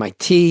mathematics at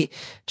MIT,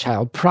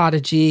 child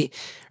prodigy,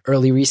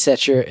 early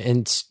researcher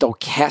in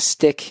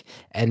stochastic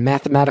and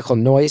mathematical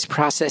noise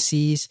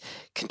processes,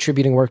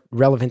 contributing work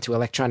relevant to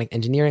electronic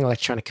engineering,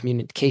 electronic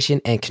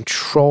communication, and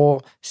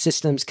control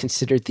systems,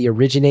 considered the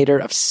originator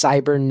of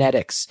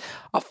cybernetics,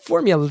 a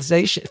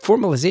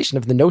formalization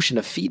of the notion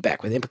of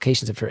feedback with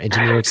implications for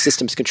engineering,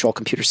 systems control,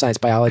 computer science,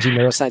 biology,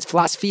 neuroscience,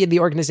 philosophy, and the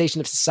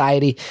organization of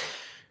society.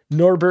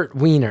 Norbert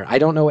Wiener. I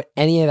don't know what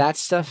any of that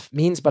stuff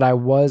means, but I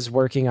was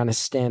working on a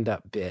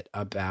stand-up bit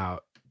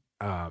about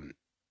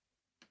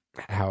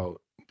how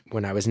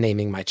when I was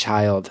naming my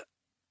child,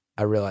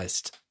 I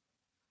realized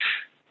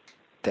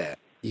that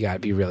you got to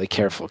be really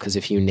careful, because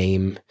if you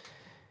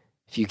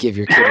give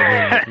your kid a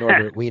name like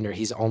Norbert Wiener,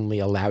 he's only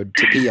allowed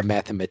to be a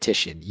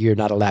mathematician. You're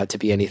not allowed to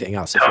be anything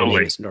else if your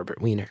name is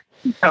Norbert Wiener.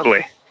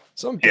 Totally.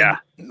 So I'm a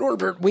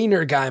Norbert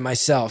Wiener guy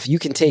myself. You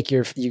can take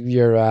your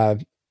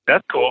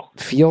that's cool.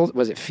 Field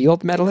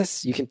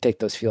medalists? You can take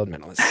those field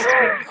medalists.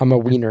 I'm a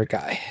Wiener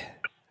guy.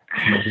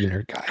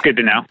 It's good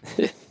to know.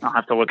 I'll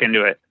have to look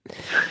into it.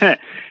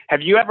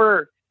 Have you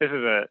ever, this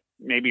is a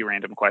maybe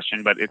random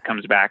question, but it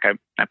comes back,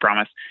 I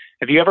promise.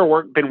 Have you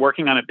ever been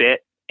working on a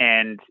bit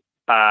and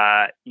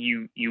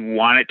you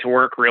want it to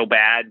work real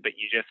bad, but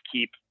you just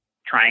keep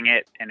trying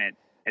it and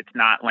it's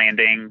not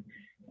landing,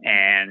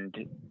 and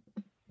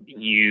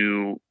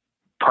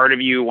part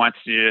of you wants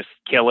to just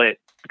kill it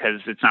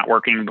because it's not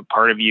working, but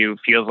part of you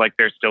feels like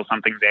there's still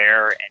something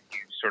there, and you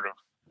sort of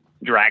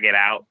drag it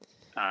out,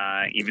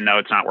 even though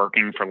it's not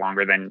working for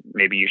longer than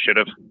maybe you should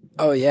have?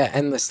 Oh yeah,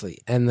 endlessly.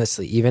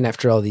 Even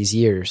after all these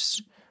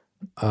years,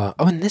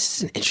 And this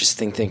is an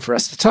interesting thing for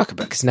us to talk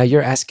about, because now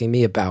you're asking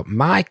me about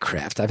my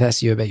craft. I've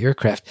asked you about your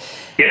craft.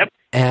 Yep.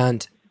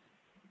 And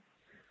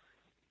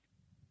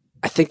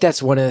I think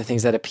that's one of the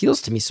things that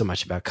appeals to me so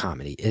much about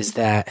comedy, is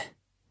that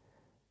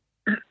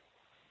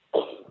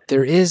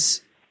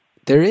there's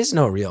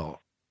no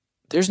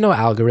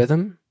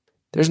algorithm.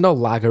 There's no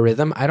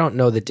logarithm. I don't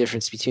know the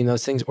difference between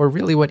those things, or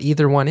really what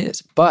either one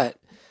is, but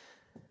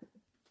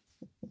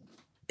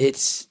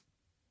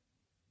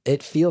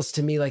it feels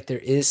to me like there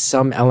is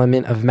some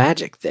element of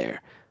magic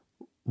there.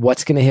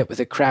 What's going to hit with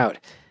a crowd?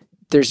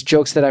 There's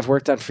jokes that I've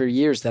worked on for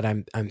years that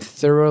I'm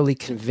thoroughly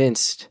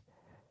convinced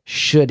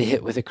should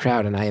hit with a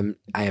crowd, and I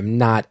am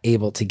not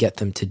able to get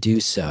them to do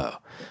so.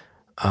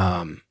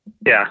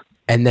 Yeah.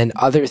 And then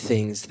other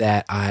things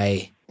that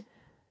I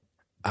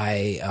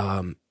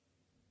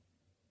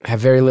have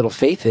very little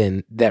faith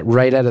in, that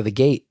right out of the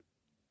gate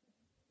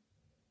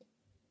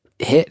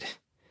hit.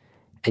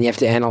 And you have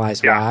to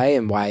analyze why,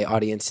 and why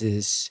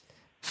audiences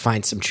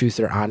find some truth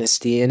or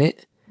honesty in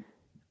it.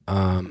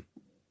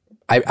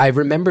 I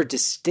remember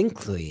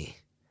distinctly,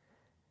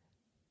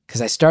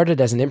 because I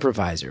started as an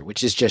improviser,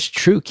 which is just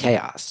true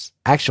chaos,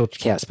 actual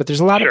chaos. But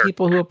there's a lot of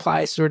people who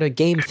apply sort of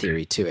game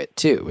theory to it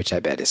too, which I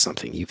bet is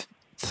something you've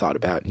thought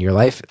about in your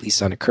life, at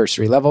least on a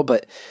cursory level.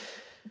 But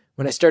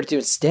when I started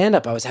doing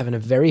stand-up, I was having a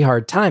very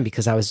hard time,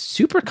 because I was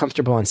super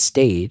comfortable on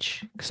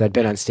stage, because I'd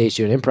been on stage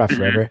doing improv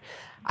forever.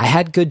 I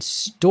had good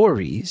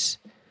stories,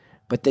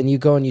 but then you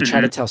go and you try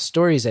to tell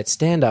stories at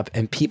stand-up,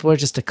 and people are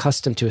just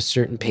accustomed to a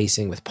certain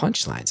pacing with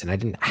punchlines, and I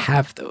didn't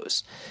have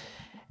those.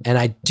 And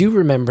I do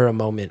remember a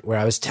moment where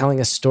I was telling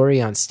a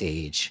story on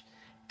stage,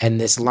 and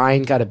this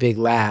line got a big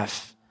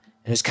laugh,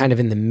 and it was kind of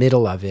in the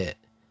middle of it,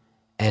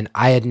 and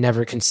I had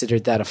never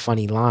considered that a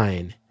funny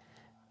line.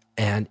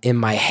 And in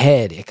my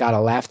head, it got a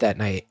laugh that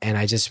night, and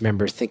I just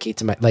remember thinking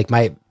to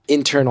my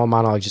internal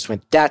monologue just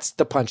went, "That's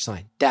the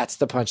punchline. That's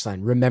the punchline.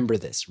 Remember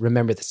this.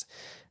 Remember this."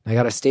 And I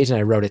got off stage and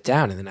I wrote it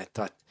down, and then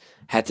I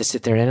had to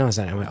sit there and analyze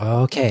it. And I went,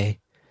 "Oh, okay."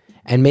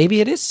 And maybe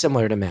it is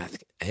similar to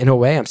math. In a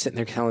way, I'm sitting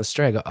there telling a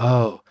story. I go,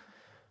 "Oh,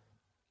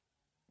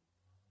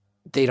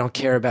 they don't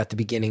care about the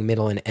beginning,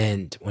 middle, and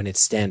end when it's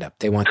stand-up.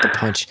 They want the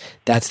punch.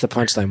 That's the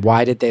punchline.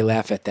 Why did they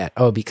laugh at that?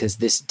 Oh, because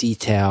this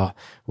detail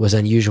was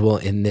unusual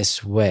in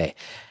this way.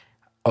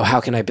 Oh,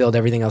 how can I build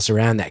everything else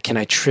around that? Can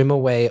I trim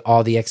away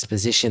all the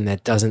exposition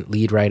that doesn't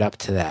lead right up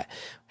to that?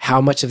 How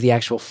much of the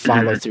actual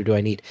follow-through do I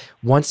need?"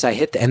 Once I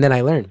hit that, and then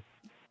I learned,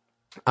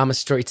 I'm a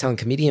storytelling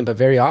comedian, but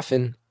very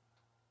often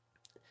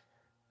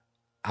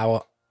I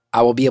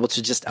will be able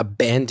to just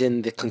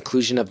abandon the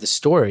conclusion of the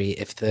story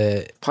if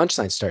the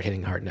punchlines start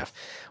hitting hard enough.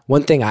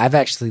 One thing I've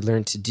actually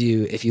learned to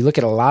do, if you look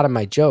at a lot of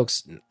my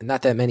jokes,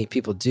 not that many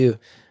people do,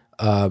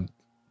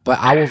 but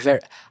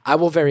I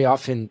will very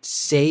often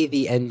say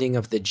the ending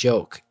of the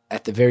joke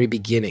at the very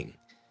beginning,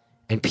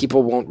 and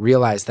people won't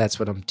realize that's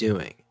what I'm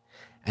doing.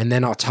 And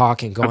then I'll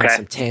talk and go on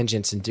some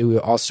tangents and do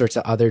all sorts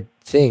of other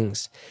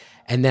things.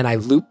 And then I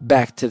loop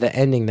back to the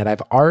ending that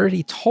I've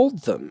already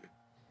told them,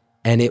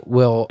 and it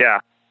will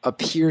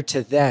appear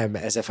to them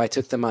as if I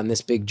took them on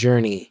this big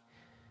journey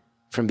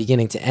from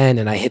beginning to end,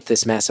 and I hit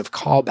this massive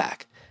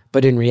callback.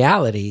 But in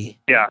reality,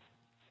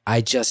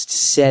 I just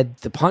said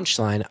the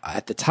punchline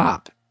at the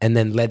top and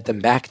then led them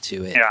back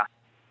to it. Yeah.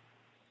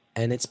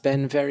 And it's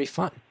been very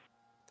fun.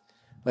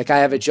 Like, I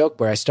have a joke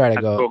where I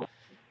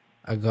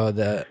go,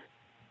 the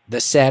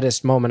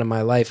saddest moment of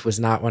my life was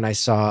not when I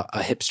saw a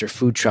hipster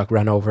food truck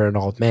run over an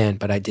old man,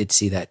 but I did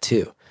see that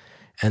too.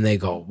 And they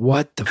go,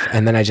 "What the?"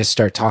 And then I just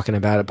start talking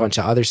about a bunch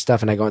of other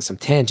stuff, and I go on some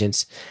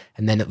tangents,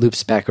 and then it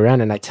loops back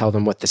around, and I tell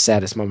them what the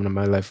saddest moment of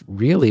my life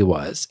really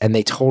was. And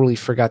they totally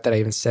forgot that I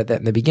even said that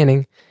in the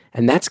beginning.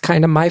 And that's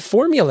kind of my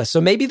formula.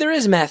 So maybe there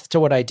is math to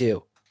what I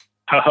do.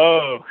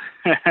 Oh,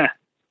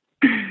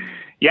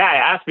 yeah. I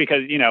asked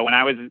because, when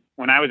I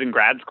was in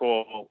grad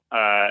school,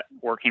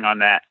 working on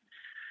that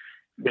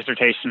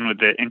dissertation with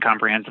the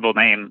incomprehensible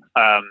name,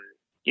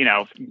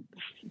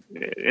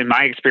 in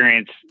my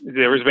experience,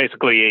 there was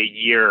basically a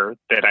year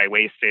that I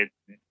wasted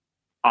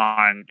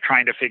on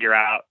trying to figure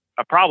out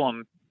a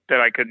problem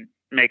that I could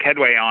make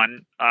headway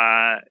on,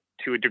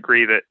 to a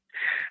degree that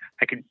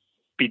I could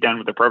be done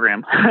with the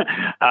program.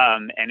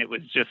 And it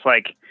was just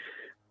like,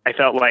 I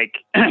felt like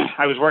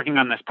I was working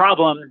on this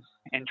problem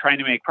and trying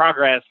to make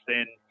progress,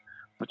 and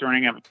was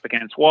running up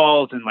against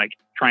walls and like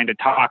trying to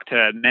talk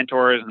to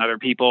mentors and other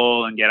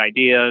people and get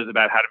ideas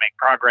about how to make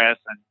progress.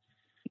 And,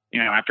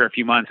 after a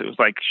few months, it was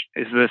like,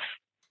 is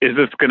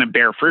this going to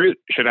bear fruit?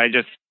 Should I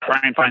just try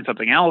and find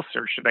something else,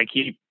 or should I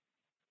keep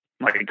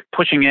like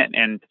pushing it?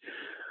 And,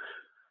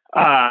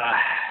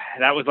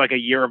 that was like a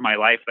year of my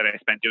life that I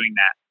spent doing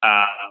that.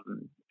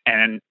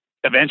 And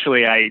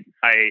eventually I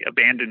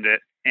abandoned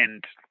it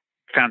and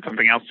found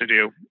something else to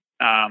do,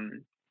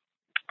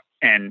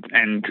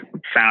 and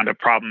found a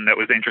problem that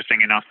was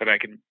interesting enough that I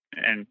could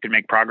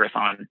make progress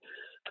on.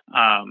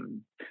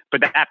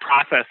 But that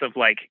process of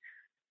like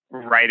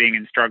writing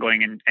and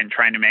struggling and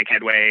trying to make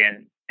headway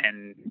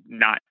and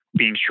not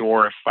being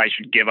sure if I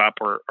should give up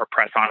or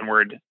press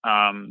onward,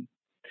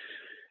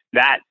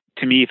 that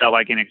to me felt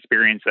like an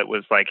experience that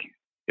was like,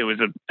 it was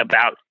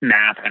about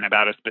math and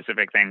about a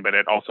specific thing, but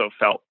it also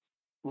felt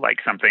like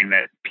something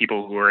that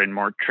people who are in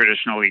more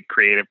traditionally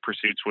creative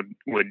pursuits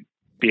would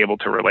be able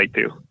to relate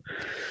to.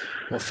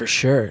 Well, for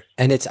sure.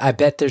 And I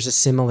bet there's a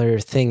similar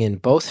thing in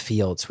both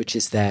fields, which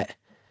is that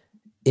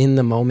in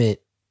the moment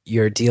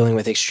you're dealing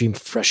with extreme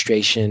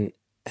frustration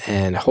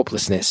and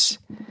hopelessness.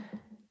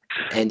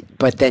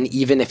 But then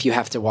even if you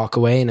have to walk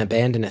away and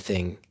abandon a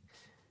thing,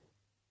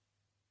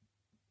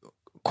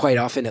 quite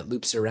often it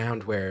loops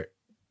around where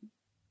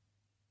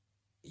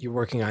you're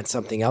working on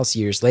something else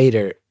years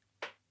later,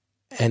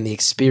 and the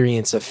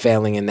experience of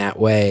failing in that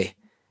way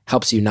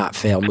helps you not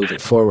fail moving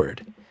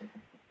forward.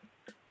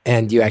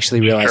 And you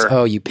actually realize, Sure.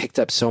 oh, you picked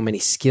up so many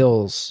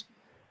skills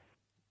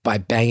by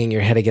banging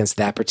your head against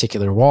that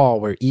particular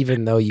wall, where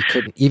even though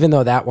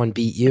that one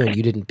beat you and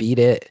you didn't beat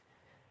it,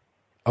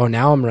 oh,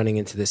 now I'm running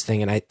into this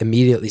thing and I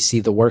immediately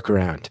see the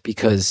workaround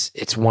because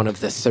it's one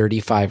of the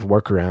 35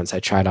 workarounds I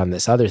tried on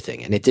this other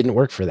thing, and it didn't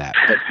work for that.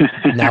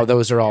 But now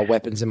those are all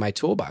weapons in my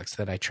toolbox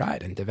that I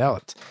tried and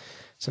developed.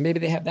 So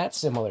maybe they have that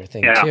similar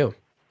thing too.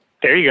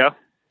 There you go.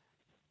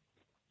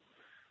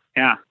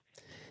 Yeah.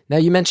 Now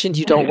you mentioned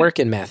you don't work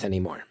in math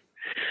anymore.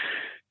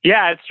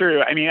 Yeah, it's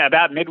true. I mean,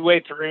 about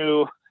midway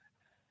through,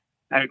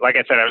 like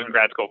I said, I was in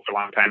grad school for a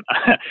long time.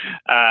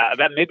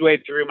 About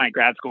midway through my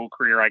grad school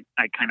career,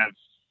 I kind of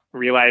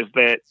realized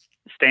that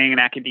staying in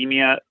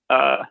academia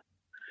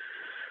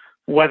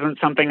wasn't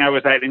something I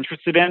was that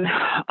interested in,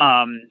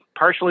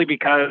 partially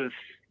because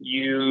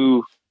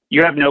you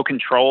have no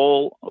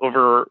control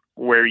over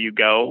where you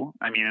go.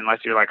 I mean, unless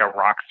you're like a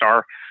rock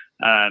star,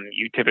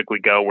 you typically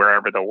go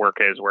wherever the work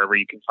is, wherever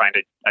you can find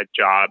a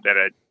job at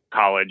a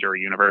college or a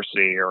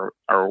university or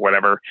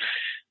whatever.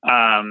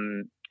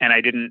 And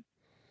I didn't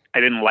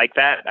like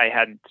that. I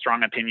had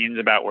strong opinions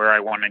about where I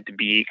wanted to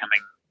be coming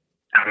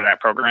out of that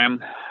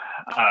program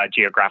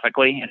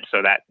geographically. And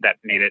so that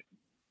made it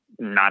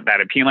not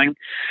that appealing.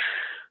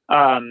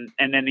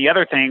 And then the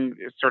other thing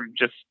sort of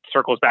just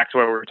circles back to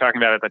what we were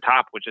talking about at the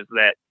top, which is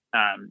that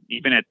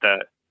even at the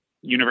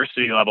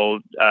university level,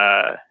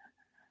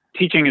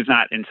 teaching is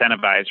not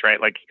incentivized,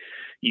 right? Like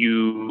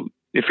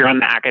if you're on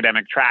the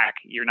academic track,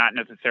 you're not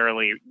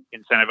necessarily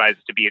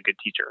incentivized to be a good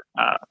teacher.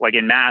 Like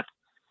in math,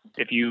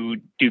 if you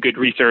do good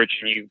research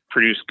and you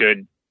produce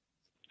good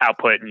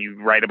output and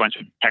you write a bunch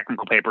of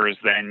technical papers,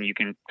 then you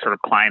can sort of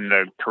climb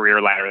the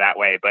career ladder that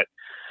way. But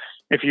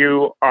if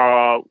you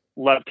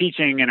love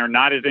teaching and are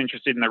not as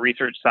interested in the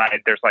research side,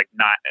 there's like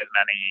not as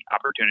many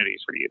opportunities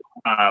for you.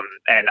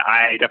 And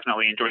I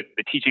definitely enjoyed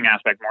the teaching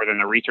aspect more than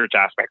the research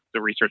aspect.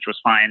 The research was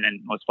fine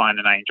and was fun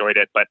and I enjoyed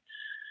it, but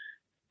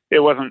it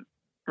wasn't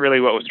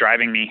really what was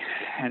driving me.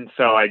 And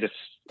so I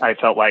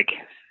felt like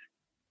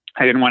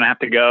I didn't want to have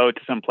to go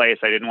to some place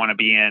I didn't want to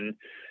be in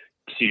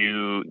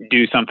to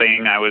do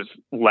something I was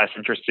less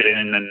interested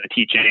in than the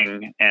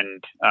teaching.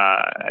 And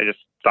I just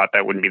thought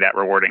that wouldn't be that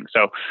rewarding.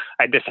 So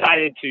I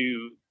decided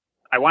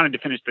I wanted to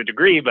finish the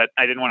degree, but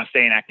I didn't want to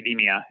stay in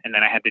academia. And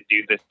then I had to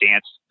do this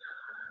dance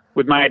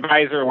with my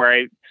advisor where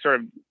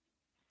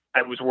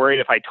I was worried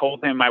if I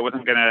told him I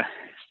wasn't going to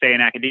stay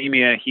in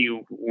academia,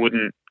 he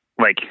wouldn't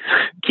like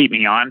keep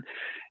me on.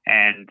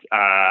 And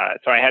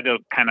so I had to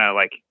kind of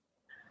like,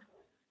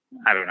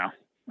 I don't know,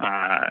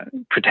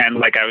 pretend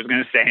like I was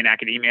going to stay in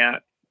academia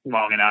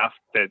long enough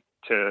to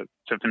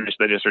finish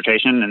the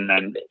dissertation and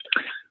then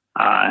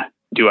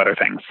do other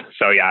things.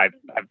 So yeah,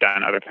 I've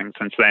done other things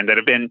since then that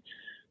have been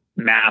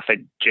math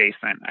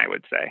adjacent, I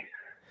would say.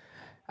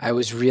 I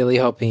was really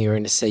hoping you were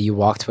going to say you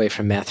walked away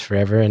from math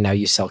forever and now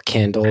you sell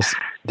candles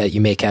that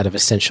you make out of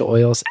essential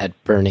oils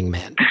at Burning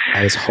Man.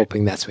 I was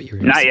hoping that's what you were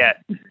going to say.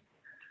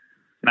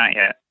 Not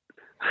yet.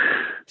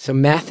 So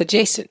math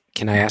adjacent.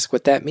 Can I ask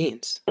what that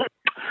means?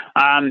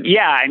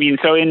 Yeah, I mean,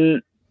 so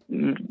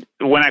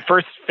when I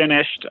first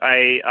finished,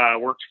 I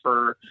worked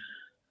for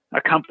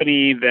a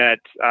company that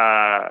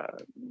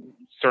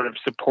sort of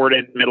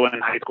supported middle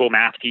and high school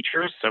math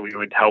teachers. So we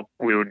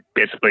would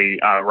basically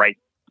write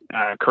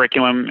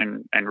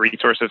curriculum and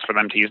resources for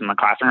them to use in the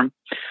classroom.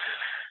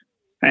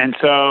 And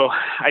so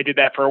I did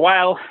that for a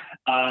while.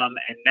 And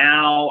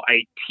now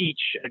I teach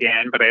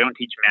again, but I don't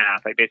teach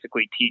math. I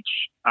basically teach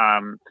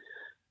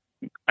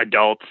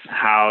adults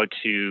how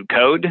to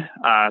code.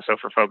 So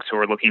for folks who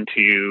are looking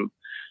to,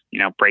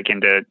 break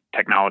into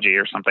technology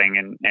or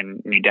something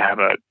and need to have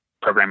a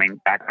programming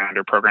background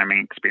or programming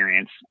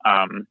experience,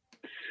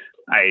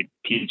 I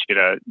teach at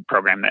a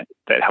program that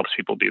helps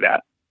people do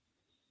that.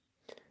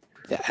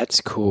 That's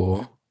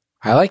cool.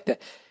 I like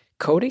that.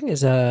 Coding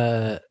is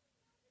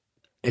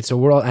it's a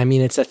world. I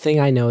mean, it's a thing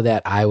I know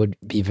that I would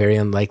be very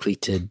unlikely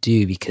to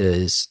do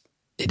because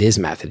it is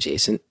math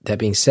adjacent. That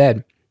being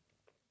said,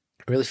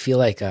 I really feel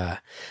like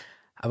I've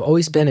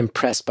always been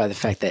impressed by the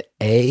fact that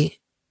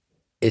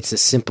it's a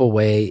simple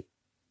way.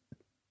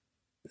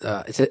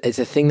 It's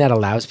a thing that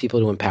allows people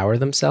to empower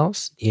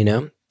themselves,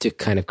 to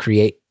kind of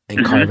create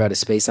and carve out a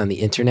space on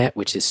the internet,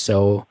 which is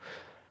so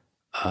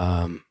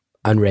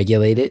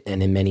unregulated.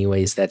 And in many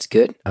ways that's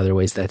good. Other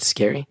ways that's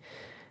scary.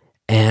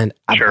 And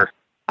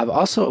I've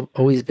also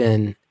always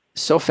been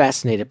so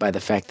fascinated by the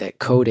fact that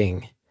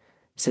coding,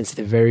 since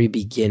the very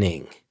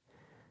beginning,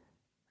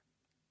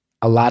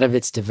 a lot of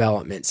its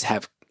developments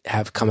have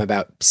come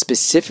about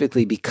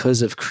specifically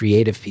because of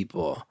creative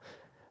people.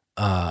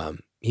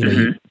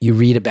 You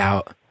read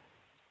about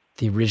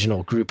the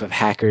original group of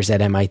hackers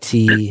at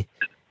MIT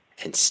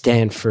and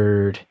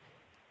Stanford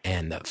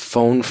and the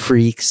phone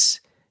freaks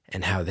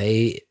and how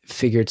they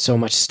figured so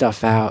much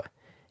stuff out.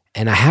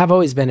 And I have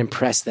always been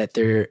impressed that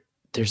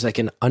there's like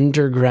an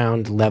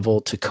underground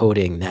level to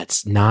coding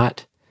that's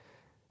not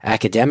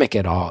academic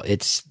at all.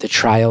 It's the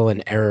trial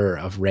and error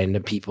of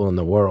random people in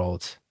the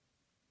world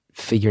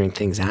figuring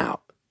things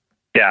out.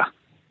 Yeah.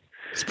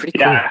 It's pretty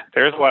cool. Yeah,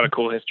 there's a lot of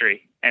cool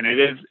history. And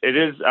it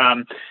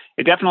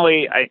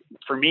definitely,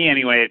 for me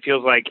anyway, it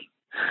feels like,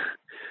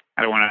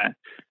 I don't want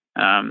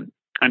to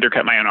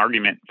undercut my own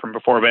argument from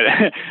before, but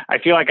I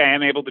feel like I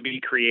am able to be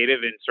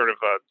creative in sort of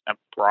a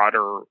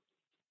broader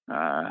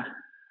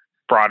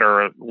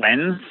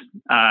lens,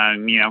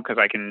 because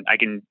I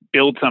can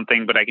build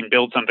something, but I can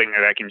build something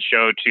that I can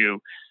show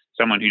to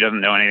someone who doesn't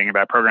know anything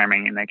about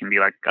programming, and they can be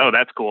like, oh,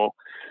 that's cool.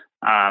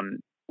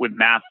 With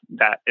math,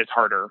 that is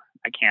harder.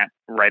 I can't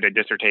write a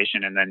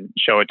dissertation and then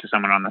show it to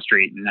someone on the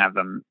street and have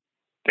them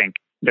think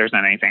there's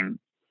not anything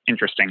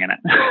interesting in it.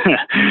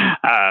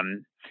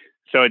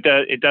 So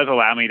it does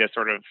allow me to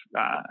sort of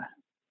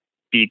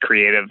be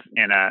creative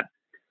in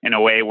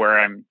a way where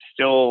I'm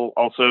still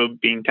also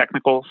being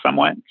technical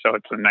somewhat. So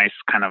it's a nice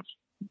kind of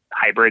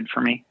hybrid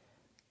for me.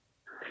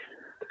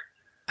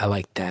 I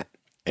like that.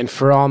 And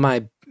for all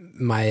my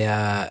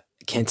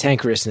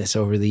cantankerousness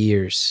over the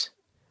years,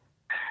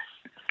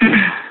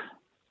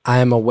 I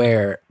am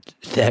aware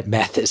that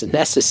math is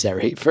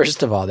necessary.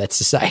 First of all, that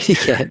society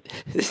can't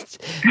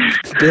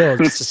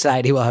build.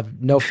 Society will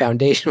have no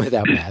foundation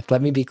without math.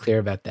 Let me be clear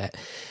about that.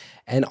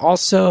 And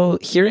also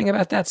hearing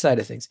about that side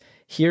of things,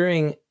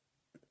 you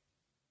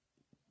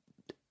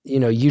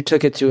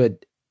took it to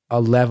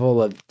a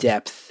level of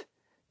depth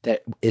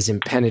that is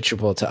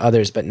impenetrable to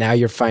others, but now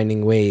you're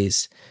finding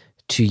ways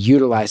to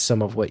utilize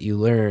some of what you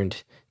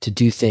learned to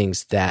do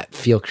things that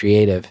feel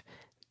creative.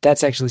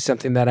 That's actually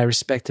something that I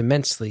respect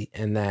immensely,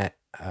 and that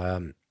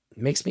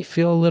makes me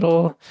feel a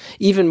little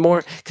even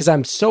more, because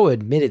I'm so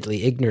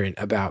admittedly ignorant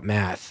about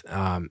math,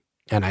 and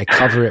I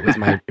cover it with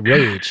my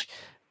rage.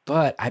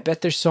 But I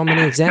bet there's so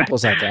many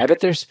examples out there. I bet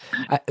there's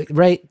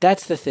right.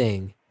 That's the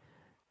thing.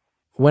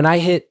 When I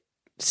hit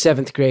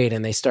 7th grade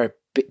and they start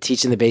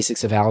teaching the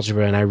basics of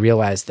algebra, and I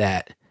realized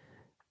that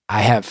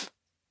I've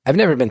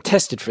never been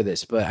tested for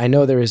this, but I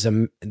know there is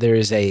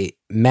a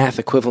math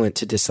equivalent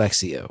to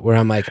dyslexia, where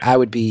I'm like, I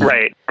would be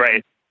right.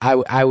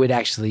 I would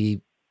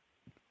actually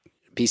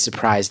be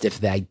surprised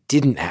if I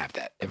didn't have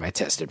that, if I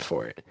tested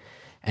for it.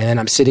 And then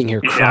I'm sitting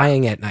here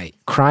crying at night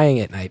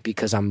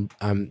because I'm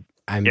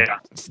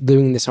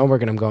doing this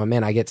homework and I'm going,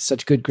 man, I get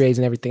such good grades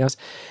and everything else.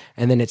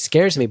 And then it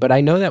scares me. But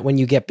I know that when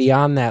you get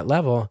beyond that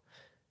level,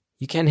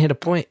 you can hit a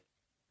point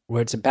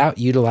where it's about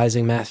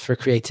utilizing math for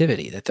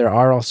creativity, that there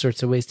are all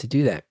sorts of ways to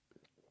do that.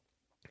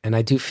 And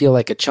I do feel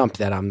like a chump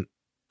that I'm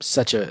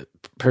such a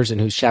person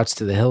who shouts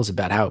to the hills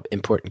about how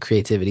important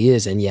creativity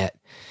is, and yet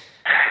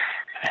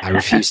I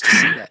refuse to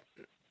see that.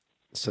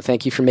 So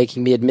thank you for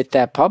making me admit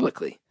that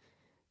publicly.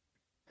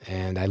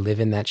 And I live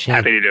in that shame.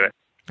 Happy to do it.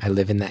 I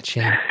live in that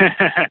shame.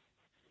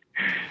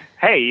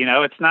 Hey,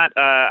 it's not,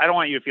 I don't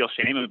want you to feel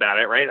shame about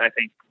it, right? I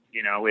think,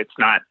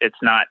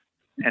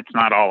 it's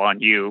not all on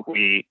you.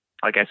 We,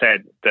 like I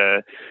said,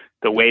 the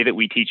way that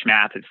we teach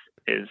math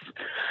is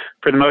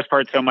for the most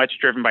part so much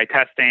driven by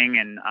testing.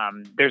 And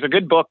there's a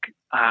good book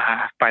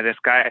by this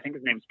guy, I think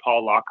his name's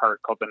Paul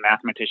Lockhart, called The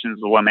Mathematician's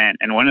Lament.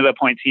 And one of the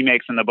points he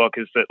makes in the book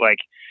is that, like,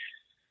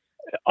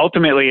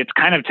 ultimately it's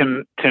kind of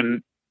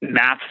to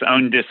math's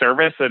own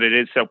disservice that it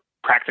is so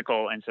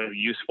practical and so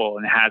useful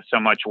and has so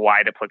much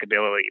wide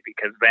applicability,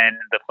 because then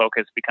the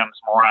focus becomes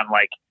more on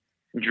like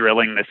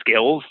drilling the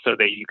skills so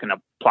that you can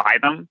apply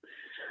them.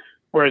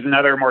 Whereas in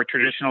other more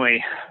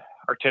traditionally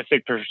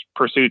artistic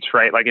pursuits,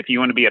 right? Like if you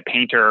want to be a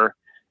painter,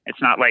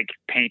 it's not like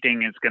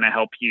painting is going to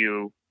help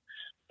you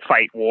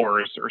fight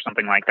wars or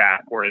something like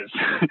that. Whereas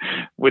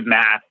with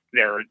math,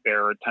 there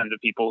are tons of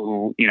people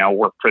who,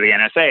 work for the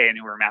NSA and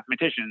who are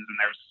mathematicians, and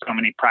there's so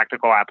many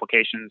practical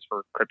applications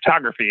for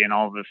cryptography and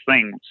all of these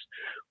things.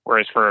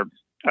 Whereas for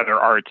other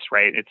arts,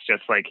 right, it's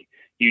just like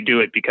you do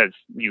it because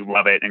you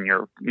love it and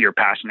you're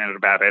passionate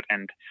about it.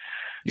 And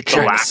you're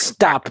trying to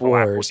stop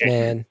wars,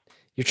 man.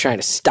 You're trying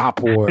to stop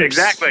wars.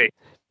 Exactly.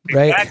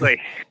 Right? Exactly.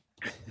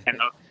 And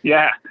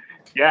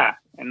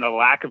and the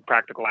lack of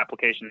practical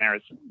application there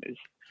is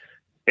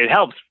it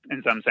helps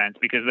in some sense,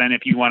 because then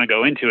if you want to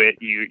go into it,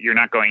 you're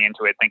not going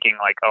into it thinking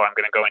like, oh, I'm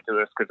going to go into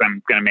this because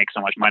I'm going to make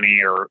so much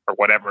money or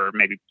whatever.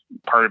 Maybe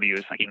part of you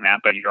is thinking that,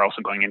 but you're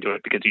also going into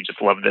it because you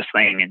just love this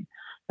thing and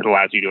it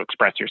allows you to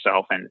express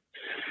yourself.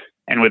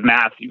 And with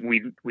math,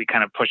 we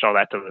kind of push all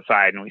that to the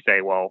side and we say,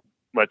 well,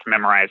 let's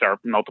memorize our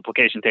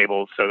multiplication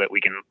tables so that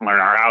we can learn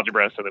our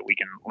algebra, so that we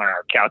can learn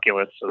our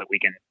calculus, so that we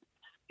can,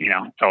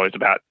 it's always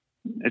about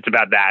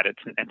that.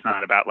 It's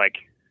not about like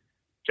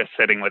just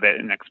sitting with it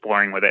and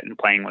exploring with it and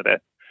playing with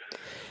it.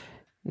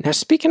 Now,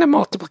 speaking of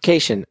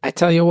multiplication, I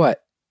tell you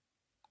what,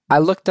 I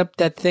looked up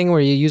that thing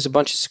where you use a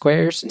bunch of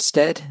squares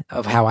instead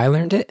of how I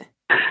learned it.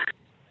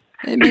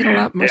 It made a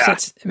lot more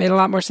sense. It made a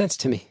lot more sense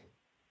to me.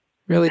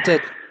 Really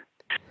did.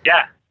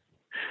 Yeah.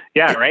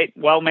 Yeah, right.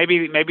 Well,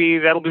 maybe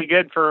that'll be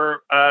good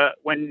for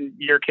when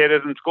your kid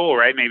is in school,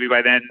 right? Maybe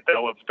by then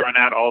they'll have thrown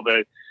out all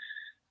the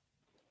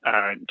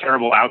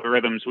terrible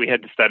algorithms we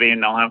had to study,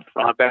 and they'll have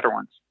better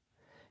ones.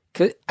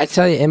 I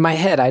tell you, in my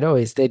head,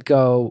 they'd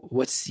go,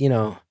 what's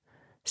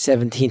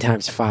 17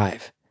 times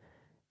 5,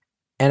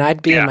 and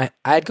I'd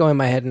go in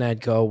my head and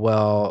I'd go,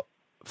 well,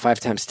 5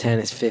 times 10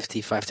 is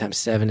 50. 5 times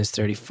 7 is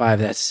 35.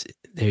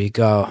 There you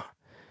go,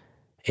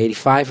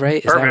 85,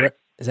 right?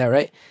 Is that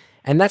right?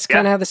 And that's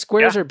kind of how the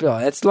squares are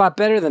built. It's a lot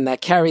better than that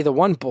carry the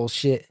one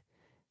bullshit.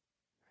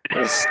 I'm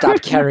gonna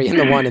stop carrying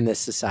the one in this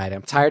society.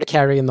 I'm tired of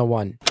carrying the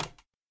one.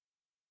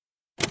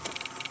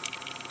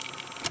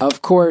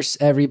 Of course,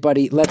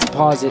 everybody, let's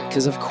pause it,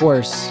 because of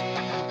course,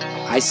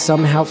 I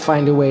somehow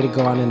find a way to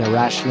go on an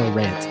irrational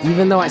rant.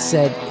 Even though I've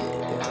said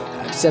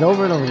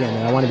over and over again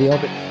that I want to be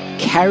open,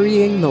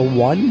 carrying the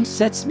one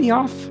sets me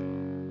off.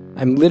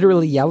 I'm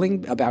literally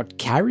yelling about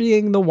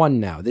carrying the one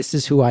now. This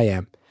is who I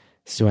am.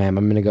 I'm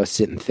going to go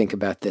sit and think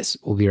about this.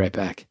 We'll be right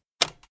back.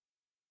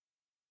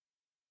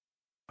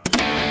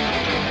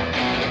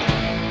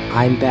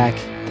 I'm back.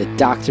 The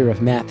doctor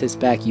of math is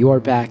back. You're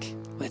back.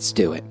 Let's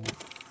do it.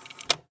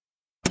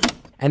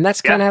 And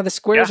that's kind of how the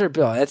squares are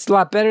built. It's a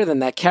lot better than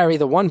that carry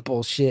the one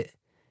bullshit.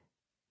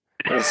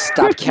 I'm going to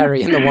stop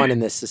carrying the one in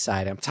this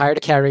society. I'm tired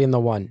of carrying the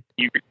one.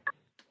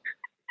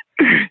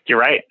 You're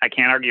right. I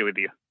can't argue with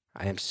you.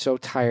 I am so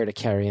tired of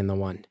carrying the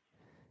one.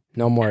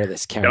 No more of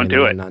this carrying the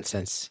one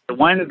nonsense. The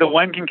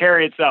one can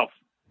carry itself.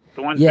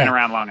 The one's been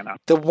around long enough.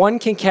 The one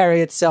can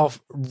carry itself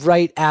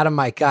right out of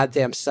my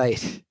goddamn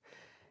sight.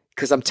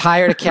 Because I'm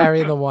tired of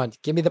carrying the one.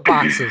 Give me the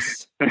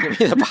boxes. Give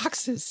me the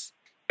boxes.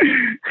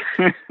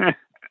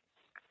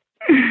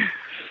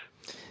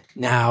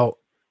 Now,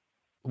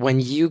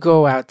 when you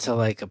go out to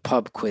like a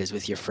pub quiz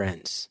with your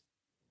friends,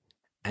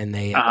 and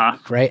they,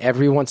 right,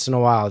 every once in a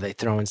while they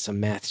throw in some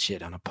math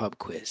shit on a pub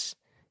quiz.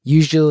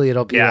 Usually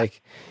it'll be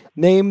like,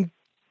 name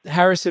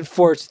Harrison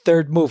Ford's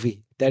third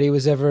movie that he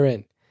was ever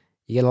in.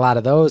 You get a lot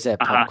of those at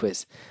pub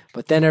quiz.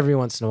 But then every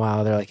once in a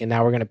while they're like, and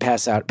now we're going to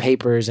pass out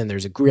papers and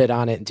there's a grid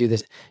on it and do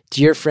this.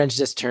 Do your friends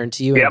just turn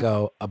to you and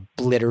go,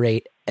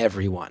 obliterate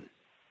everyone?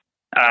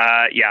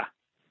 Yeah.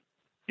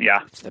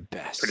 It's the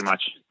best. Pretty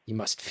much. You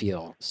must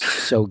feel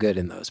so good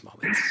in those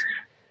moments.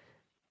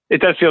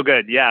 It does feel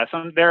good. Yeah.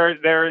 There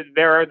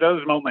are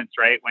those moments,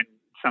 right?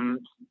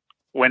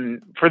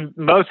 When for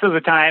most of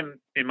the time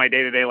in my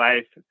day-to-day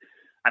life,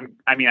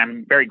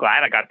 I'm very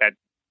glad I got that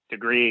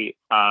degree.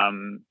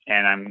 And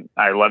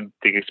I love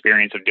the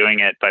experience of doing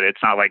it, but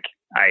it's not like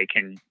I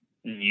can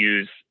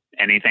use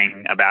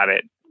anything about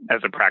it as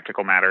a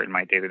practical matter in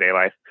my day-to-day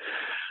life.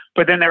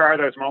 But then there are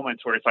those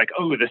moments where it's like,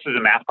 oh, this is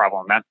a math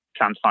problem. That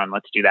sounds fun.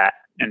 Let's do that.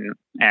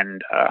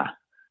 And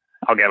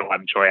I'll get a lot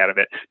of joy out of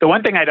it. The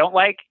one thing I don't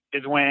like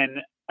is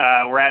when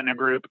we're out in a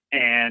group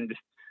and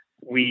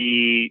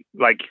we,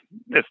 like,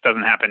 this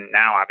doesn't happen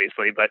now,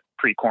 obviously, but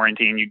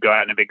pre-quarantine, you'd go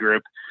out in a big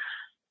group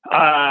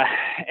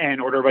and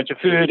order a bunch of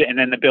food, and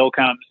then the bill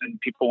comes and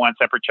people want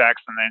separate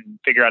checks and then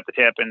figure out the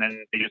tip, and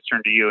then they just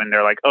turn to you and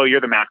they're like, oh,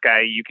 you're the math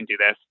guy. You can do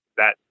this.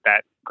 That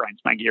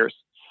grinds my gears.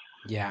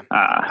 Yeah,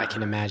 I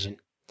can imagine.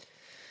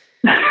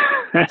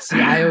 See,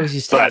 I always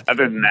used to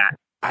other than that,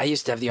 I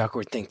used to have the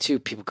awkward thing too.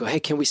 People go, hey,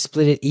 can we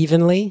split it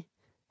evenly?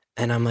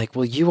 And I'm like,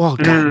 well, you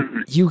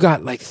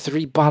got like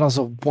 3 bottles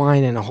of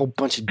wine and a whole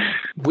bunch of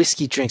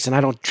whiskey drinks, and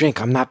I don't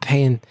drink. I'm not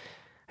paying.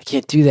 I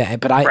can't do that.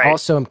 But I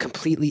also am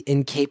completely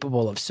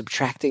incapable of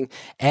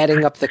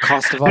adding up the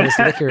cost of all this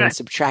liquor and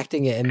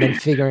subtracting it and then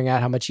figuring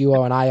out how much you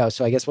owe and I owe.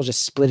 So I guess we'll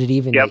just split it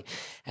evenly,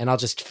 and I'll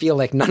just feel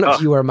like none of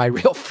you are my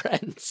real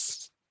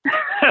friends.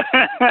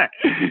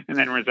 And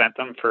then resent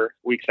them for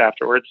weeks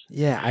afterwards.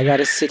 Yeah, I got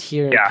to sit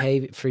here and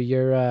pay for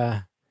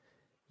your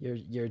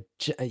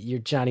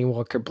Johnny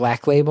Walker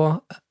Black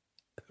Label.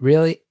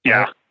 Really?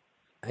 Yeah.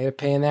 I got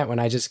paying that when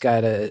I just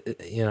got a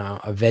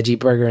veggie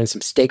burger and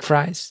some steak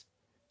fries.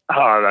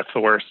 Oh, that's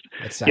the worst.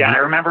 I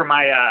remember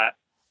my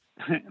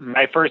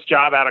my first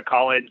job out of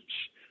college.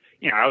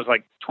 I was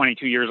like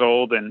 22 years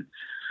old, and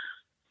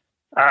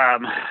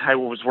I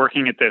was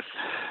working at this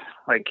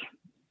like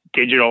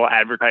digital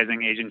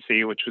advertising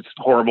agency, which was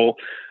horrible.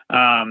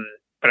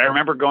 But I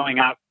remember going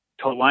out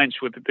to lunch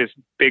with this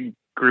big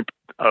group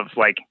of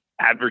like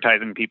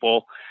advertising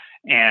people,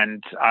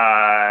 and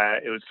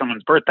it was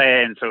someone's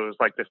birthday. And so it was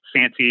like this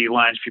fancy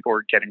lunch. People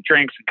were getting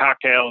drinks and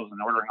cocktails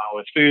and ordering all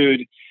this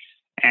food.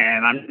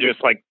 And I'm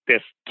just like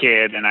this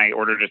kid, and I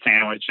ordered a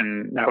sandwich,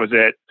 and that was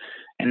it.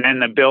 And then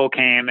the bill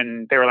came,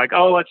 and they were like,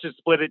 oh, let's just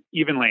split it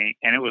evenly.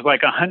 And it was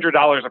like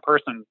 $100 a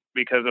person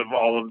because of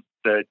all of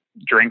the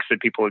drinks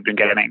that people had been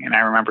getting. And I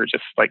remember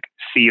just like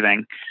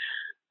seething.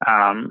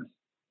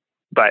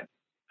 But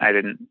I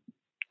didn't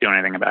do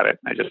anything about it.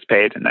 I just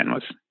paid and then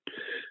was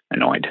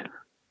annoyed.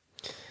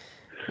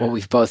 Well,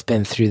 we've both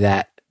been through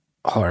that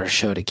horror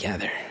show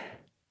together.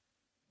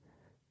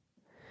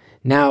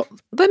 Now,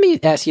 let me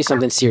ask you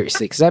something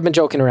seriously, because I've been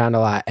joking around a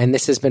lot, and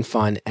this has been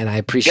fun, and I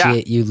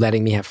appreciate you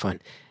letting me have fun.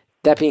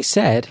 That being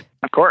said,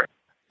 Of course.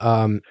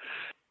 Going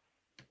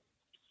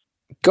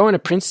to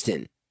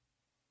Princeton,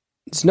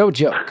 it's no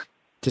joke,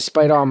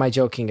 despite all my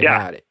joking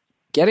about it.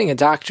 Getting a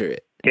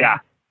doctorate,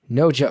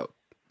 no joke.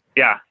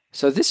 Yeah.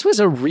 So this was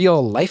a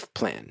real life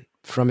plan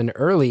from an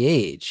early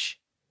age,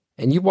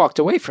 and you walked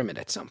away from it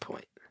at some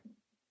point.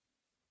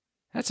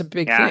 That's a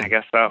big thing. Yeah, I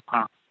guess so.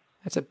 Huh.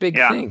 That's a big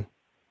thing.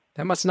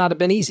 That must not have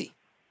been easy.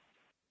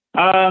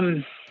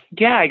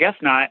 Yeah, I guess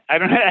not. I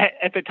don't know.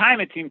 At the time,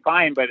 it seemed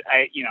fine, but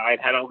I'd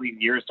had all these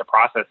years to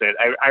process it.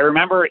 I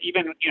remember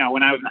even,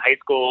 when I was in high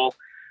school,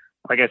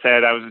 like I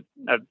said, I was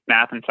a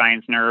math and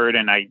science nerd,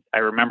 and I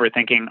remember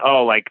thinking,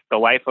 oh, like the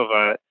life of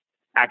a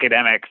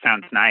academic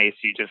sounds nice.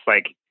 You just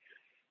like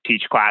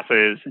teach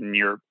classes and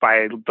you're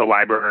by the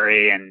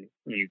library and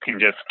you can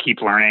just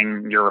keep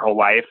learning your whole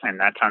life. And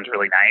that sounds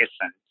really nice.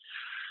 And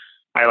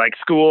I like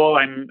school.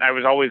 I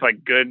was always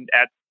like good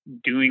at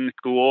doing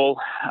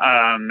school.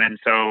 And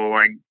so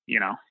a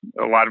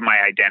lot of my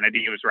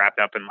identity was wrapped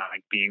up in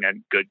like being a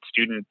good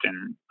student.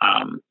 And,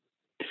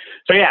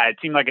 so yeah, it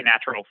seemed like a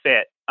natural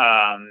fit.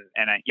 I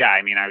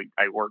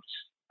worked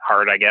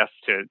hard, I guess,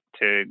 to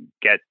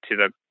get to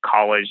the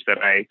college that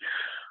I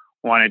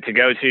wanted to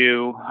go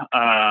to.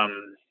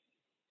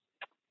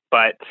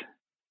 But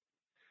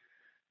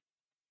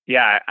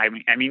yeah, I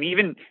mean,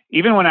 even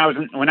when I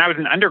was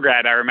in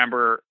undergrad, I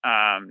remember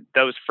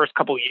those first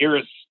couple of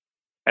years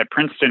at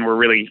Princeton were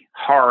really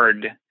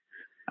hard.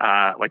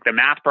 Like the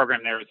math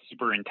program there was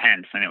super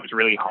intense, and it was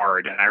really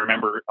hard. And I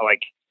remember,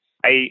 like,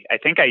 I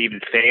think I even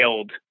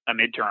failed a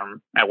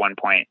midterm at one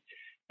point,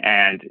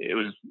 and it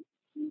was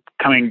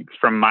coming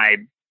from my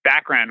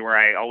background where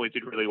I always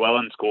did really well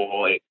in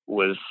school. It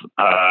was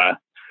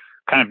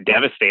kind of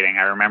devastating.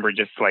 I remember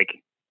just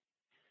like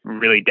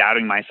really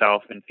doubting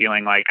myself and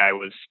feeling like I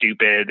was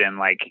stupid, and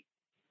like,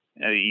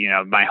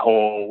 my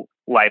whole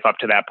life up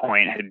to that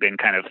point had been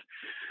kind of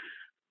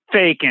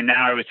fake. And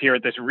now I was here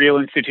at this real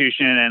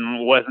institution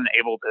and wasn't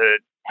able to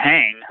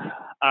hang.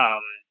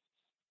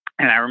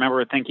 And I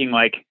remember thinking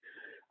like,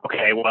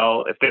 okay,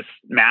 well, if this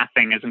math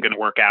thing isn't going to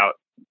work out,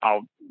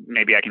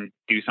 maybe I can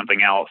do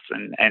something else,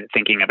 and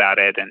thinking about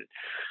it. And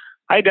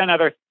I'd done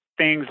other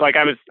things. Like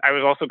I was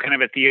also kind of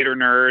a theater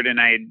nerd,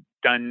 and I'd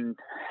done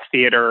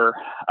theater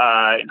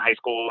in high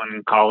school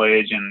and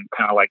college and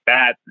kind of like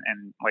that,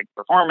 and like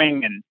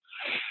performing, and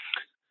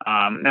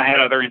I had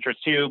other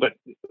interests too. But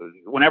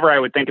whenever I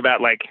would think about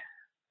like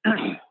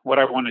what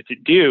I wanted to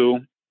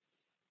do,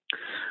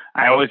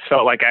 I always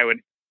felt like I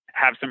would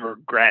have some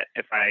regret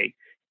if I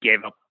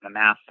gave up the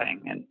math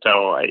thing. And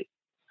so I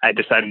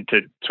decided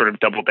to sort of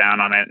double down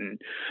on it and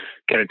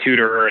get a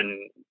tutor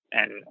and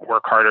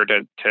work harder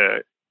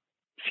to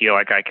feel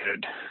like I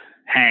could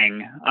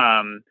hang.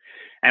 And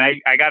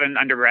I got an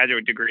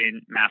undergraduate degree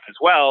in math as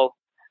well,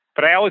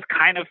 but I always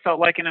kind of felt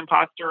like an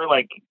imposter.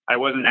 Like I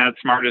wasn't as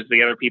smart as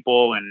the other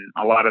people. And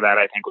a lot of that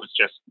I think was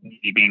just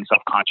me being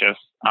self-conscious.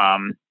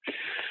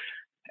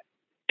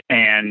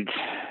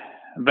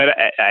 But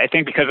I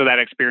think because of that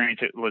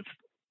experience, it was,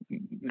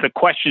 the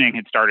questioning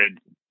had started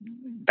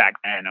back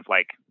then of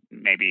like,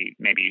 maybe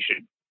you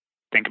should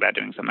think about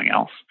doing something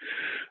else.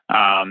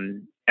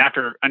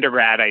 After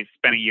undergrad, I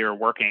spent a year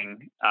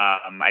working.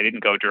 I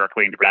didn't go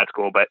directly into grad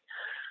school, but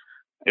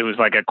it was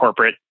like a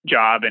corporate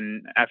job.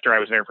 And after I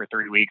was there for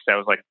 3 weeks, I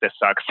was like, this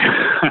sucks.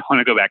 I want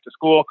to go back to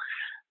school.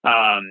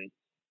 And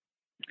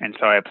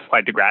so I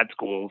applied to grad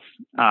schools.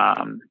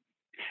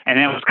 And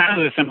it was kind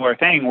of a similar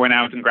thing when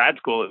I was in grad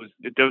school. It was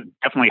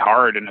definitely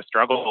hard and a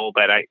struggle,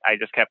 but I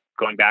just kept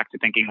going back to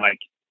thinking like,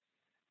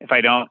 if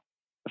I don't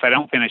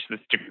finish this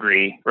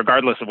degree,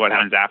 regardless of what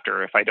happens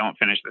after, if I don't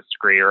finish this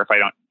degree, or if I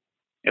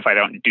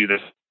don't do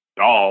this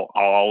at all,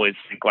 I'll always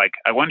think like,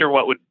 I wonder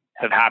what would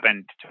have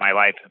happened to my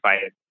life if I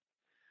had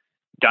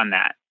done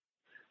that.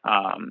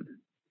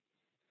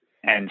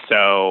 And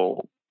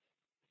so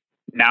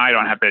now I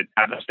don't have to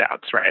have those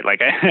doubts, right?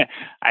 Like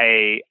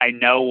I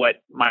know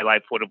what my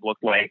life would have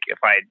looked like if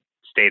I'd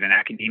stayed in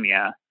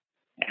academia,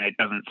 and it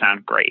doesn't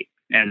sound great.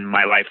 And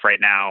my life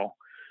right now,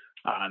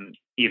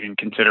 even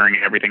considering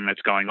everything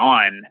that's going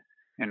on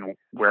and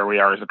where we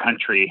are as a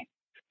country,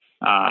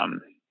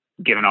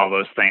 given all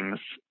those things,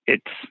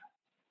 it's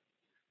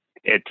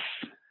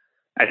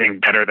I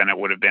think better than it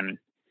would have been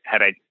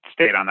had I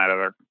stayed on that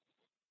other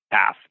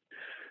path.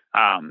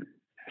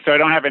 So I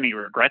don't have any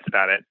regrets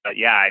about it, but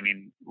yeah, I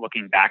mean,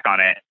 looking back on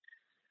it,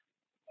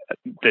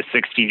 the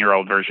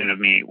 16-year-old version of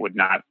me would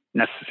not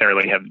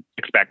necessarily have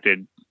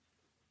expected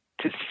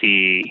to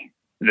see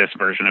this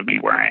version of me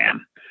where I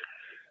am,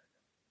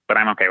 but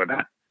I'm okay with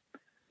that.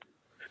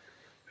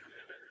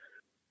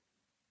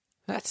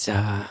 That's,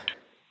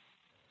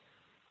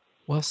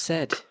 well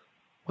said.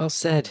 Well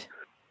said.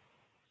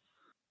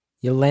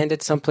 You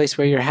landed someplace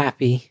where you're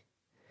happy.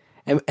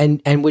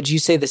 And would you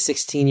say the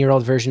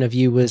 16-year-old version of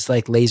you was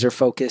like laser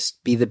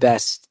focused, be the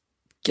best,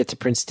 get to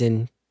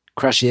Princeton,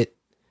 crush it,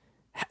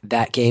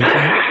 that game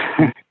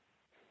plan?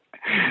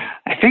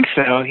 I think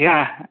so.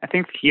 Yeah. I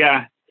think,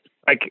 yeah.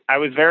 like, I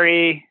was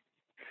very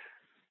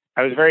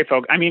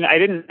focused. I mean, I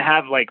didn't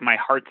have like my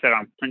heart set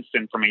on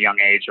Princeton from a young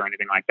age or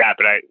anything like that.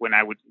 But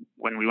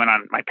when we went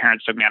on, my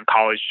parents took me on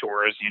college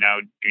tours,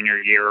 junior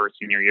year or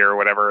senior year or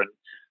whatever. And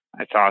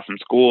I saw some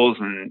schools,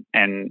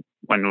 and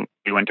when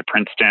we went to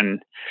Princeton,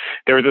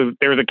 there was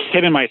a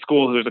kid in my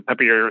school who was a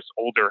couple years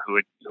older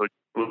who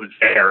was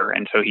there.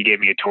 And so he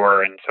gave me a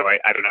tour. And so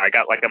I don't know, I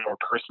got like a more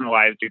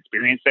personalized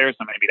experience there.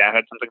 So maybe that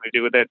had something to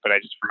do with it, but I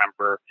just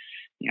remember,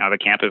 the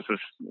campus was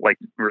like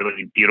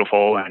really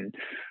beautiful. And,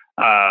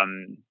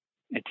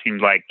 it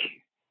seemed like,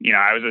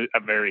 I was a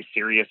very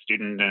serious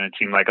student, and it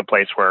seemed like a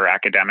place where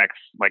academics,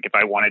 like if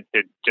I wanted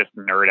to just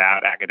nerd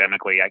out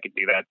academically, I could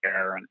do that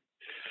there. And,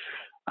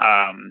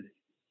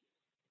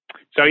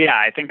 so yeah,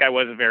 I think I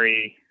was a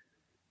very,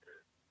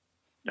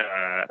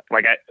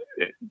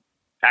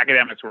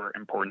 academics were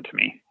important to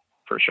me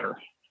for sure.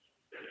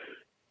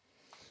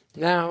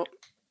 Now,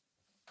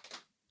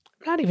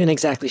 I'm not even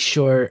exactly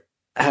sure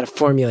how to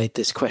formulate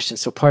this question,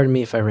 so pardon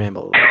me if I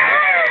ramble a little bit.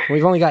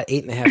 We've only got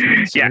 8.5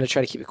 minutes, so I'm going to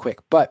try to keep it quick.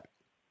 But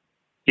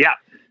yeah,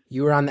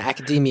 you were on the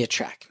academia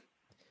track.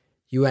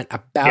 You went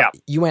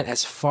you went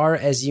as far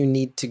as you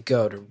need to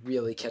go to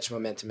really catch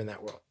momentum in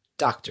that world.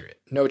 Doctorate,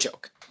 no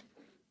joke.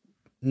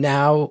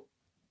 Now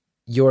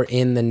you're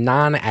in the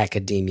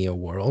non-academia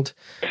world,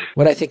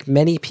 what I think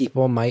many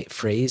people might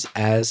phrase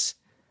as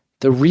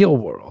the real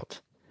world.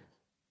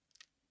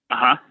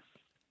 Uh-huh.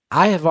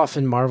 I have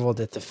often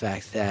marveled at the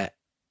fact that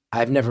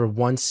I've never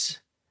once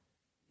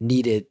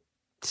needed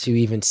to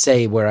even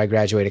say where I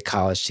graduated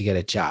college to get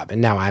a job.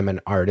 And now I'm an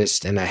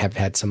artist and I have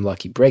had some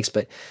lucky breaks,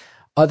 but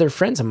other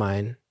friends of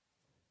mine,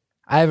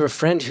 I have a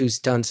friend who's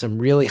done some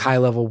really high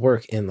level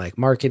work in like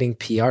marketing,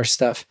 PR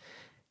stuff.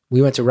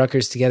 We went to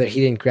Rutgers together.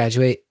 He didn't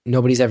graduate.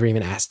 Nobody's ever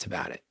even asked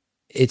about it.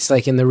 It's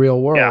like in the real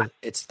world,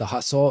 It's the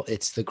hustle,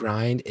 it's the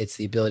grind, it's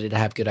the ability to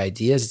have good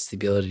ideas, it's the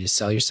ability to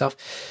sell yourself.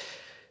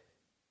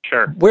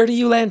 Sure. Where do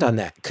you land on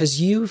that? Because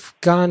you've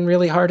gone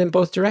really hard in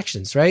both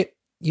directions, right?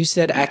 You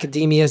said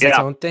academia is its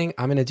own thing.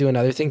 I'm going to do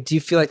another thing. Do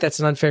you feel like that's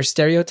an unfair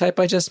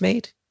stereotype I just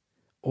made?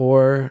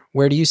 Or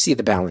where do you see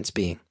the balance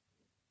being?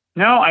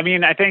 No, I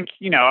mean, I think,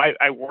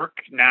 I work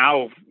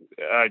now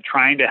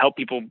trying to help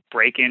people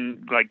break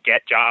in, like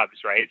get jobs,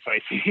 right? So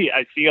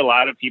I see a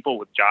lot of people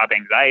with job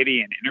anxiety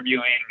and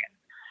interviewing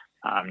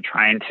and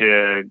trying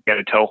to get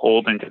a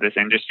toehold into this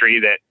industry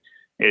that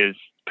is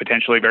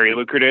potentially very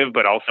lucrative,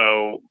 but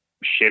also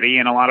shitty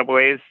in a lot of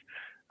ways.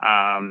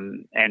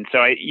 And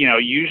so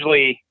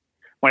usually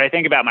when I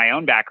think about my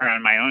own background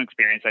and my own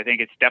experience, I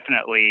think it's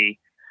definitely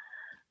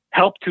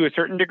helped to a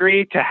certain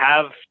degree to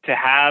have,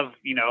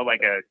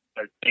 like a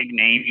big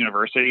name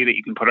university that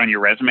you can put on your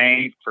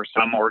resume for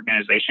some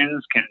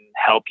organizations can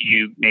help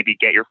you maybe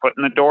get your foot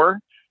in the door.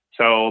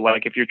 So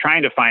like if you're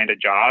trying to find a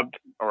job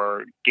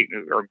or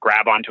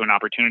grab onto an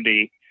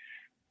opportunity,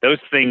 those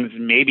things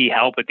maybe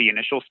help at the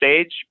initial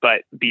stage.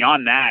 But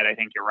beyond that, I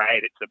think you're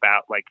right. It's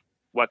about like,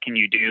 what can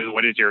you do?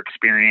 What is your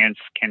experience?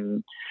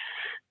 Can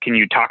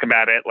you talk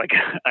about it like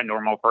a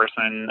normal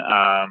person?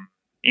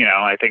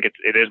 I think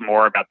it is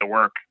more about the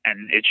work,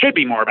 and it should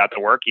be more about the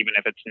work, even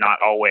if it's not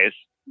always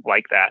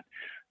like that.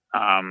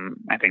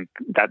 I think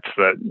that's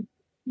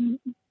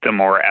the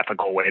more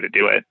ethical way to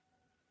do it.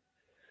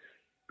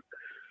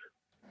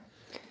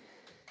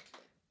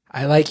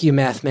 I like you,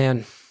 math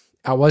man.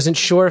 I wasn't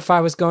sure if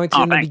I was going to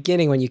thanks. The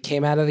beginning when you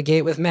came out of the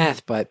gate with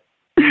math, but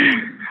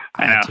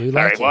I know. do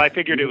Sorry. like Well, it. I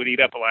figured it would eat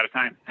up a lot of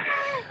time.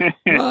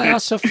 Well, I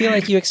also feel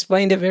like you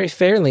explained it very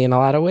fairly in a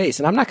lot of ways.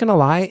 And I'm not going to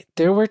lie,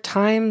 there were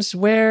times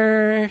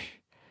where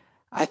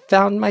I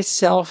found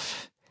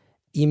myself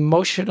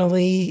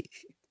emotionally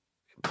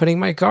putting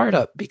my guard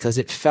up because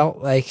it felt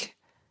like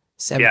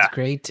seventh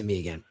grade to me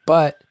again.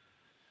 But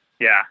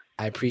yeah,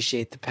 I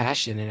appreciate the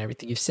passion and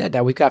everything you've said.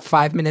 Now we've got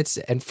 5 minutes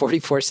and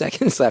 44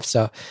 seconds left.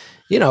 So,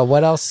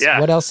 what else? Yeah.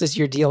 What else is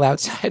your deal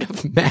outside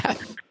of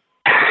math?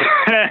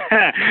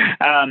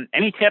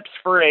 Any tips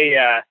for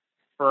a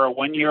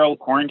 1-year-old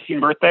quarantine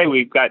birthday?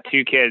 We've got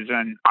 2 kids,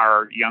 and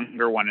our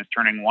younger one is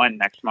turning 1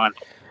 next month.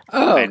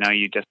 Oh, I know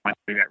you just went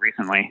through that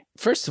recently.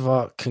 First of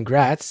all,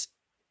 congrats.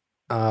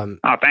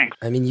 Thanks.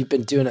 I mean, you've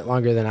been doing it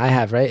longer than I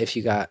have, right? If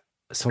you got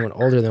someone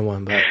older than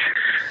one, but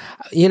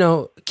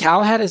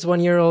Cal had his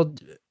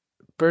 1-year-old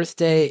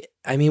birthday.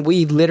 I mean,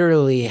 we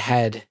literally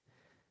had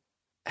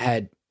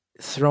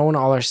thrown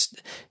all our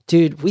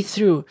dude. We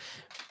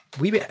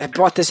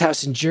bought this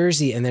house in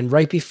Jersey, and then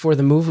right before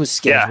the move was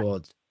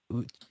scheduled,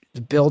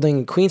 the building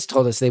in Queens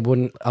told us they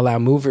wouldn't allow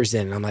movers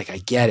in. And I'm like, I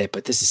get it,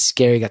 but this is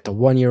scary. Got the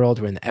 1-year-old.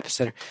 We're in the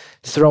epicenter.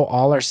 Throw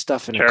all our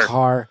stuff in a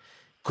car,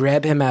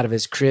 grab him out of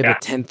his crib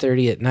at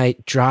 10:30 at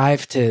night,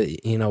 drive to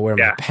where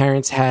my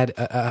parents had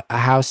a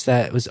house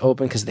that was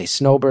open because they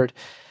snowbird.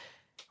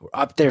 We're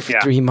up there for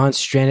 3 months,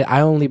 stranded. I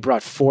only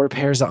brought 4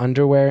 pairs of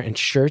underwear and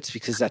shirts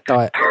because I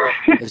thought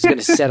it was going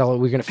to settle.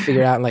 We were going to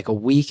figure it out in like a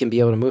week and be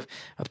able to move.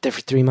 Up there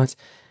for 3 months.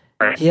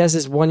 He has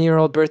his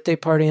 1-year-old birthday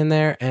party in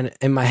there, and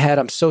in my head,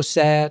 I'm so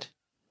sad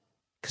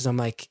because I'm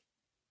like,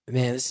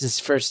 man, this is his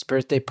first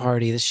birthday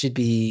party. This should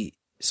be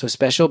so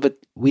special, but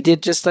we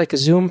did just like a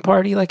Zoom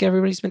party like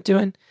everybody's been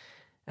doing.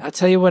 I'll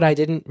tell you what I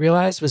didn't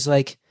realize was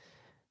like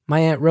my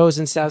Aunt Rose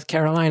in South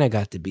Carolina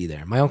got to be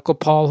there. My Uncle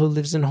Paul, who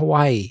lives in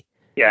Hawaii.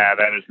 Yeah,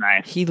 that is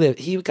nice.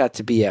 He got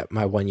to be at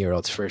my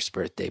 1-year-old's first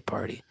birthday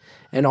party.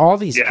 And all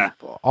these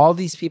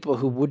people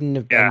who wouldn't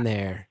have been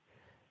there,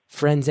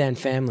 friends and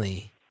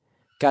family,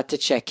 got to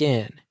check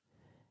in.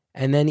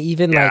 And then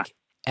even like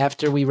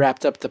after we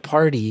wrapped up the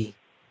party,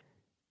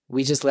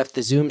 we just left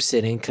the Zoom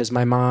sitting because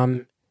my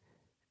mom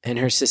and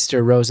her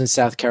sister Rose in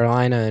South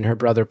Carolina and her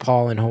brother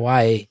Paul in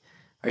Hawaii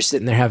are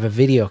sitting there have a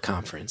video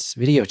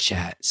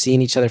chat,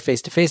 seeing each other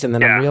face to face. And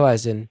then I'm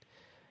realizing,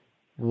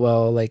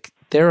 well, like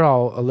they're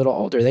all a little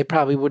older. They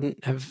probably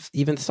wouldn't have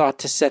even thought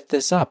to set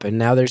this up. And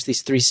now there's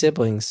these 3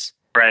 siblings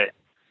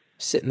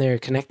sitting there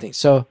connecting.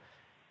 So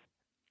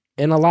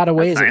in a lot of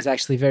ways, it was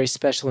actually very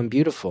special and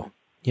beautiful,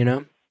 you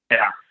know?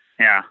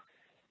 Yeah.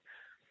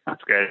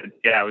 That's good.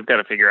 Yeah, we've got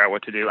to figure out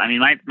what to do. I mean,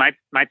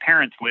 my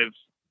parents live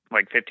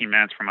like 15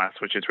 minutes from us,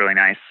 which is really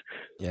nice.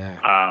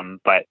 Yeah.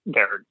 But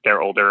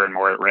they're older and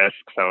more at risk,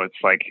 so it's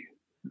like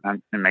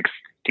it makes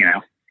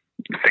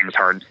things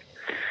hard.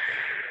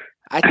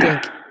 I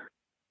think.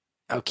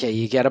 Okay,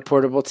 you get a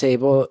portable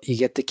table, you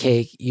get the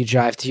cake, you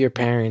drive to your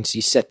parents,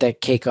 you set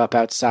that cake up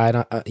outside,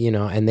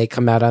 and they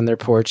come out on their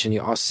porch and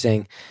you all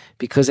sing.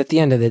 Because at the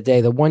end of the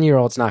day, the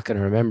 1-year-old's not going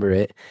to remember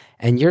it.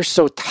 And you're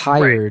so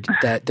tired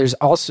that there's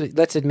also,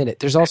 let's admit it,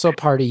 there's also a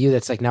part of you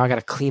that's like, now I got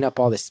to clean up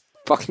all this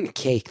fucking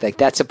cake. Like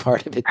that's a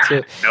part of it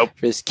too. Nope.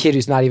 For this kid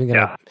who's not even going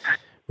to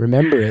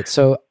remember it.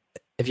 So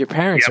if your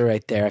parents are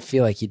right there, I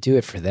feel like you do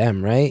it for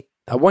them, right?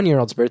 A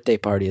 1-year-old's birthday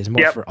party is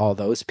more for all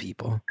those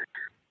people.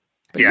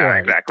 But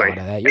exactly. Thought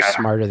of that. You're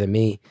smarter than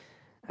me.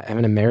 I have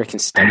an American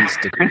Studies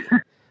degree.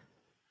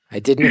 I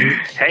didn't.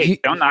 Hey,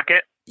 don't knock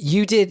it.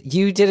 You did a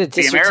dissertation.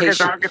 The Americans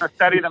aren't going to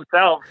study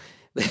themselves.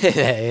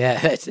 Yeah,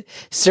 that's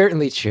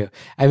certainly true.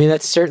 I mean,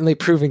 that's certainly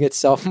proving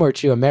itself more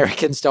true.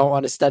 Americans don't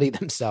want to study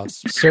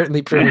themselves.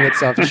 Certainly proving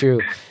itself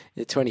true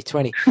in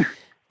 2020.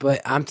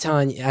 But I'm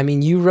telling you, I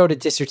mean, you wrote a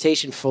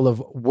dissertation full of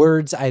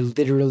words I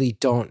literally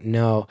don't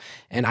know.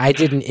 And I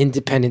did an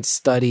independent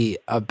study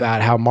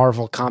about how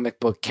Marvel comic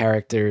book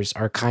characters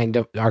are kind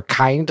of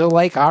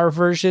like our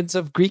versions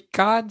of Greek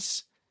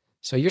gods.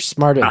 So you're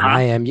smarter than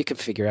I am. You can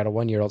figure out a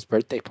 1-year-old's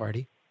birthday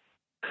party.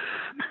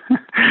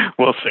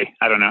 We'll see.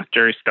 I don't know.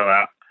 Jury's still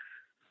out.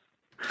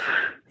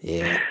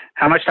 Yeah.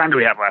 How much time do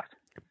we have left?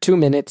 2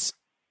 minutes.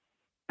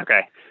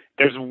 Okay.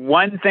 There's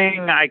one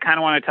thing I kind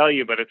of want to tell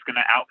you, but it's going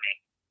to out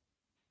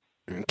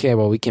me. Okay,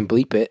 well, we can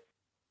bleep it.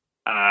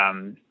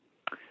 I'm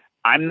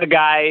the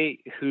guy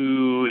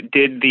who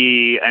did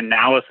the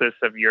analysis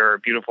of your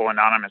beautiful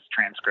anonymous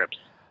transcripts.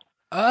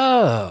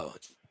 Oh,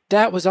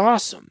 that was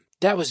awesome.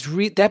 That was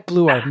that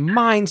blew our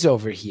minds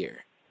over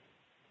here.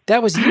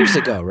 That was years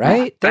ago,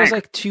 right? That was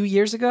like 2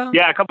 years ago?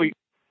 Yeah,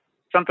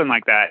 something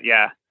like that,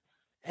 yeah.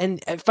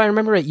 And if I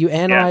remember it, you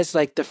analyzed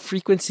like the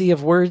frequency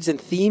of words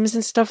and themes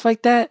and stuff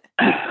like that?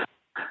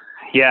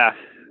 Yeah.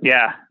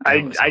 I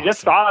awesome.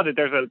 Just saw that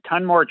there's a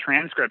ton more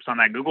transcripts on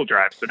that Google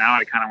Drive, so now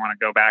I kind of want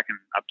to go back and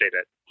update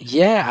it.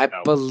 Yeah,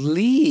 I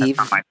believe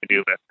that's on my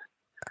to-do list.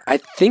 I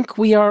think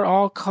we are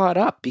all caught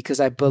up because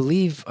I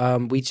believe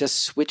we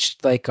just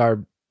switched like our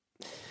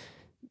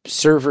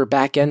server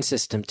back-end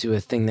system to a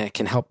thing that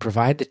can help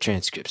provide the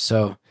transcripts.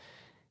 So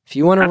if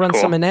you want to run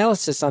some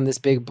analysis on this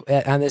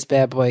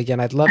bad boy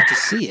again, I'd love to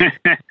see it.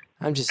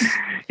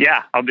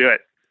 Yeah, I'll do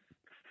it.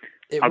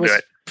 It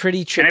was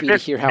pretty trippy to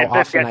hear how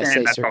often I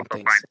say certain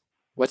things. Fine.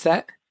 What's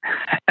that?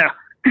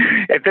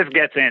 If this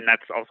gets in,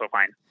 that's also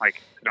fine.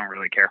 Like, I don't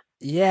really care.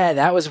 Yeah,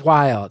 that was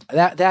wild.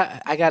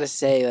 That I gotta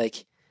say,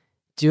 like,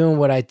 doing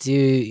what I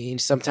do,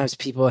 sometimes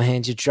people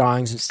hand you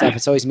drawings and stuff.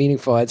 It's always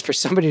meaningful. It's for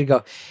somebody to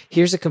go,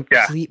 here's a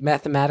complete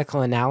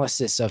mathematical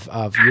analysis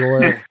of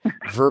your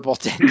verbal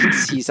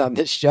tendencies on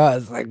this show.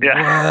 It's like,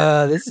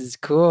 whoa, this is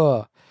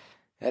cool.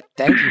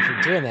 Thank you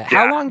for doing that.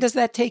 How long does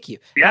that take you?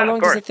 How long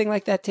does a thing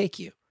like that take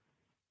you?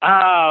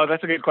 Oh,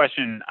 that's a good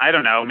question. I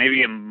don't know.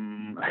 Maybe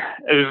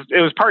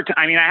it was part time.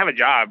 I mean, I have a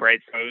job, right?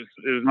 So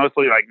it was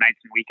mostly like nights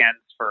and weekends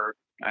for,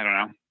 I don't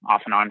know,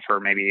 off and on for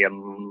maybe a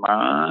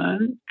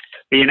month.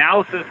 The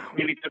analysis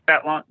maybe took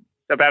that long,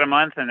 about a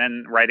month, and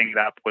then writing it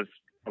up was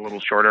a little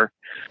shorter.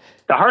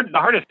 The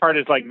hardest part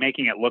is like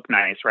making it look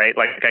nice, right?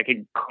 Like I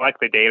could collect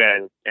the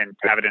data and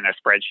have it in a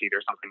spreadsheet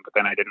or something, but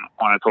then I didn't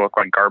want it to look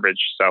like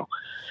garbage, so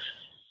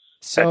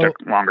that took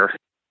longer.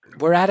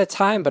 We're out of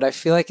time, but I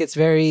feel like it's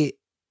very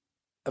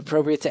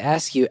appropriate to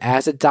ask you,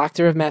 as a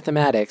doctor of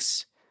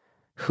mathematics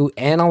who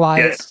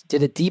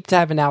did a deep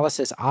dive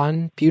analysis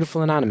on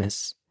Beautiful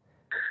Anonymous,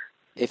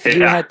 if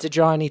you had to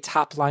draw any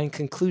top line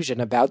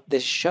conclusion about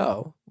this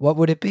show, what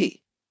would it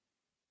be?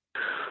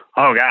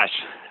 Oh gosh,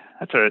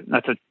 that's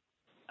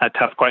a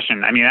tough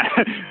question. I mean,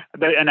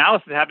 the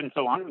analysis happened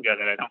so long ago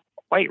that I don't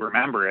quite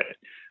remember it.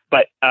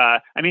 But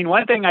I mean,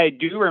 one thing I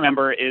do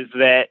remember is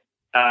that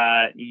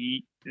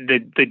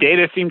the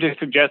data seemed to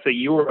suggest that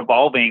you were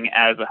evolving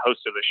as a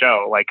host of the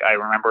show. Like, I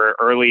remember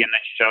early in the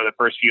show, the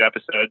first few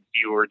episodes,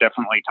 you were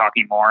definitely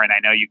talking more, and I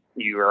know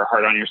you were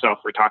hard on yourself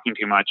for talking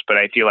too much, but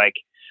I feel like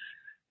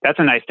that's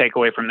a nice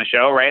takeaway from the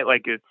show, right?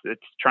 Like,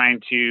 it's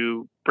trying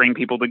to bring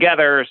people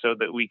together so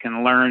that we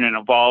can learn and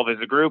evolve as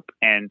a group,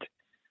 and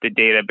the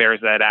data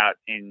bears that out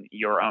in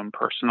your own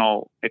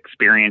personal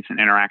experience and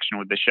interaction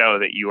with the show,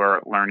 that you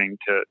are learning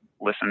to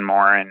listen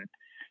more and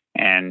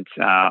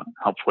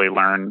hopefully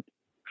learn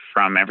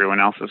from everyone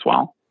else as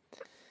well.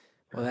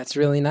 Well, that's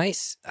really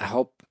nice. I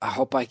hope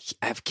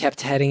I've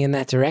kept heading in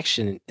that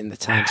direction in the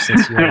time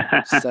since your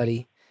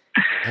study.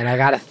 And I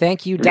got to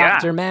thank you,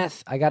 Dr.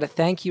 Math. I got to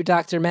thank you,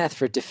 Dr. Math,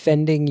 for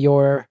defending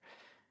your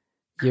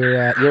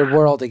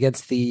world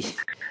against the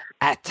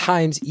at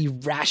times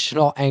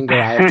irrational anger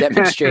I have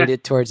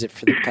demonstrated towards it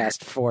for the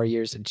past 4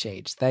 years and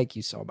change. Thank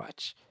you so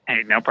much.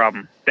 Hey, no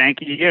problem. Thank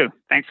you.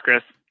 Thanks,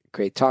 Chris.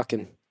 Great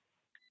talking.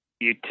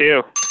 You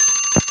too.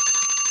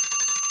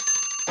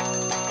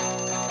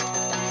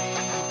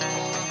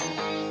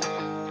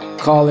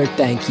 Caller,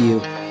 thank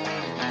you.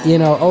 You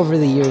know, over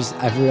the years,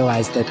 I've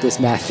realized that this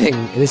math thing,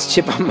 this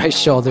chip on my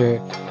shoulder,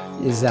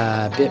 is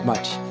a bit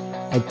much.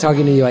 And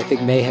talking to you, I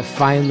think, may have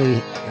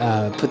finally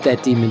put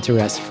that demon to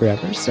rest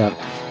forever. So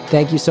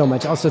thank you so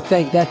much. Also,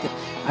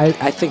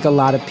 I think a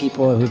lot of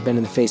people who've been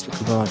in the Facebook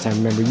group a long time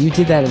remember you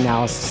did that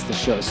analysis of the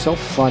show. It was so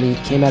funny,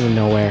 came out of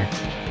nowhere.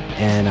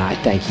 And I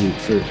thank you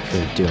for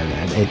doing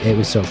that. It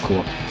was so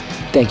cool.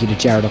 Thank you to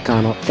Jared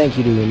O'Connell. Thank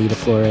you to Anita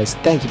Flores.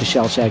 Thank you to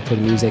Shellshag for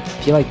the music.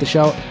 If you like the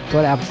show,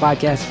 go to Apple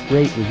Podcasts,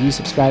 rate, review,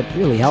 subscribe. It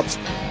really helps.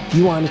 If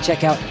you want to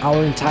check out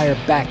our entire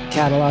back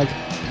catalog,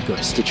 go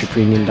to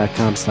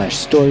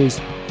StitcherPremium.com/stories.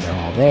 They're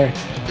all there.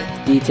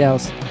 Get the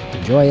details.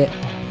 Enjoy it.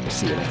 We'll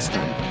see you next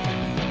time.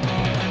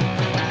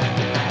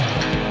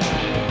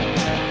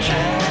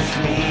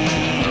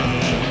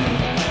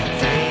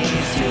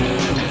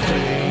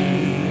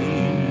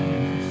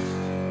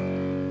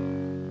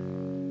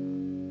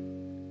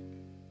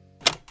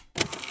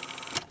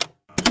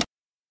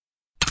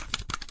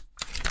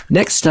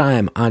 Next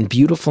time on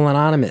Beautiful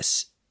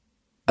Anonymous,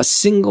 a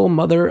single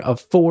mother of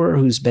 4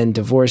 who's been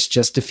divorced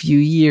just a few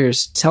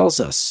years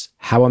tells us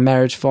how a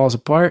marriage falls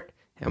apart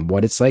and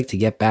what it's like to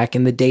get back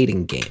in the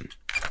dating game.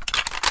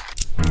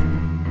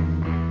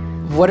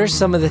 What are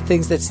some of the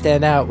things that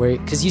stand out?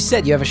 Because you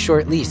said you have a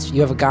short lease,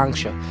 you have a gong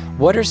show.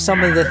 What are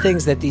some of the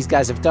things that these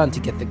guys have done to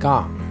get the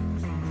gong?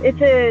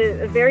 It's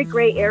a very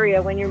gray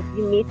area when you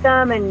meet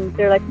them and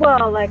they're like,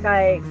 well, like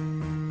I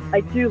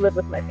do live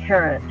with my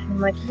parents. I'm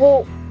like,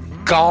 well,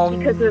 Gong.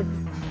 Because of,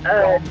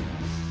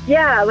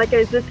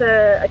 is this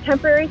a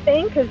temporary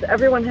thing? Because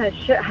everyone has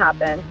shit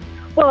happen.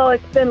 Well,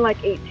 it's been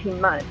like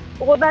 18 months.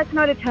 Well, that's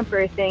not a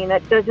temporary thing.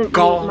 That doesn't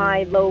meet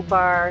my low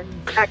bar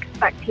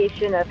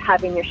expectation of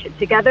having your shit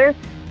together.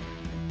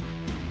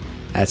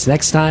 That's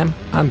next time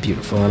on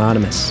Beautiful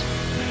Anonymous.